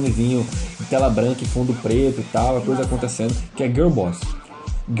telefonezinho, tela branca e fundo preto e tal, a coisa acontecendo, que é Girl Boss.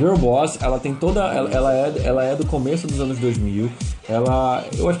 Girl Boss, ela tem toda... Ela é do começo dos anos 2000.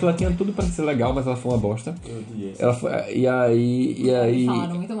 Eu acho que ela tinha tudo pra ser legal, mas ela foi uma bosta. Ela foi, e aí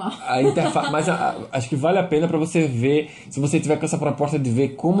falaram muito mal. A interface, mas acho que vale a pena pra você ver, se você tiver com essa proposta de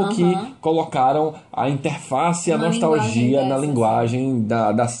ver como que colocaram a interface e a nostalgia na linguagem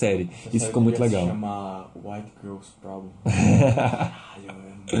da série. Isso ficou muito legal. Chamar White Girls Problem.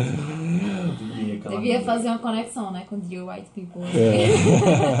 Devia fazer uma conexão, né, com Dear White People.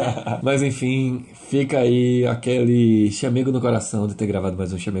 Mas enfim, fica aí aquele chamego no coração de ter gravado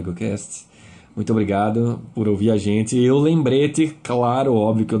mais um Xamegocast. Muito obrigado por ouvir a gente. E o lembrete, claro,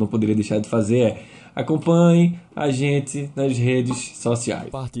 óbvio que eu não poderia deixar de fazer é: acompanhe a gente nas redes sociais.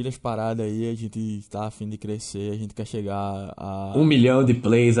 Compartilha as paradas aí, a gente tá a fim de crescer, a gente quer chegar a 1 milhão de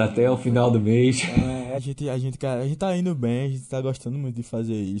plays até o final do mês. A gente tá indo bem, a gente tá gostando muito de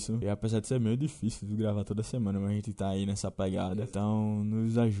fazer isso. E apesar de ser meio difícil de gravar toda semana, mas a gente tá aí nessa pegada. Então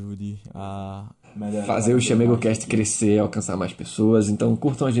nos ajude a fazer o Xamegocast crescer, alcançar mais pessoas. Então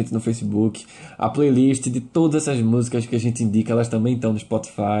curtam a gente no Facebook. A playlist de todas essas músicas que a gente indica, elas também estão no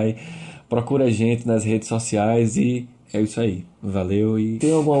Spotify. Procura a gente nas redes sociais e é isso aí. Valeu. E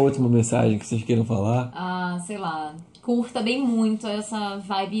tem alguma última mensagem que vocês queiram falar? Sei lá, curta bem muito essa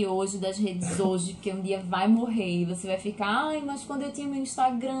vibe hoje das redes hoje, porque um dia vai morrer e você vai ficar, mas quando eu tinha meu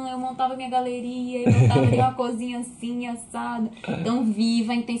Instagram, eu montava minha galeria, eu montava ali uma coisinha assim, assada. Então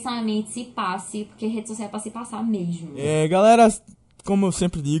viva intensamente, se passe, porque rede social é pra se passar mesmo. Galera, como eu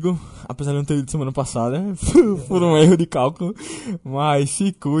sempre digo, apesar de não ter ido semana passada, por um erro de cálculo, mas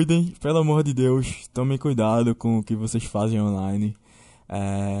se cuidem, pelo amor de Deus, tomem cuidado com o que vocês fazem online,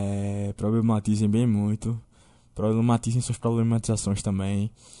 problematizem bem muito, problematizem suas problematizações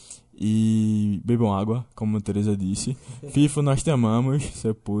também, e bebam água, como a Teresa disse. Fifo, nós te amamos,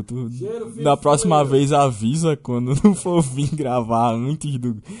 seu puto. Da próxima vez avisa quando não for vir gravar, antes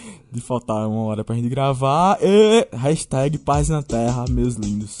de faltar 1 hora pra gente gravar. E hashtag paz na terra, meus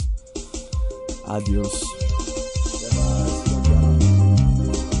lindos. Adeus.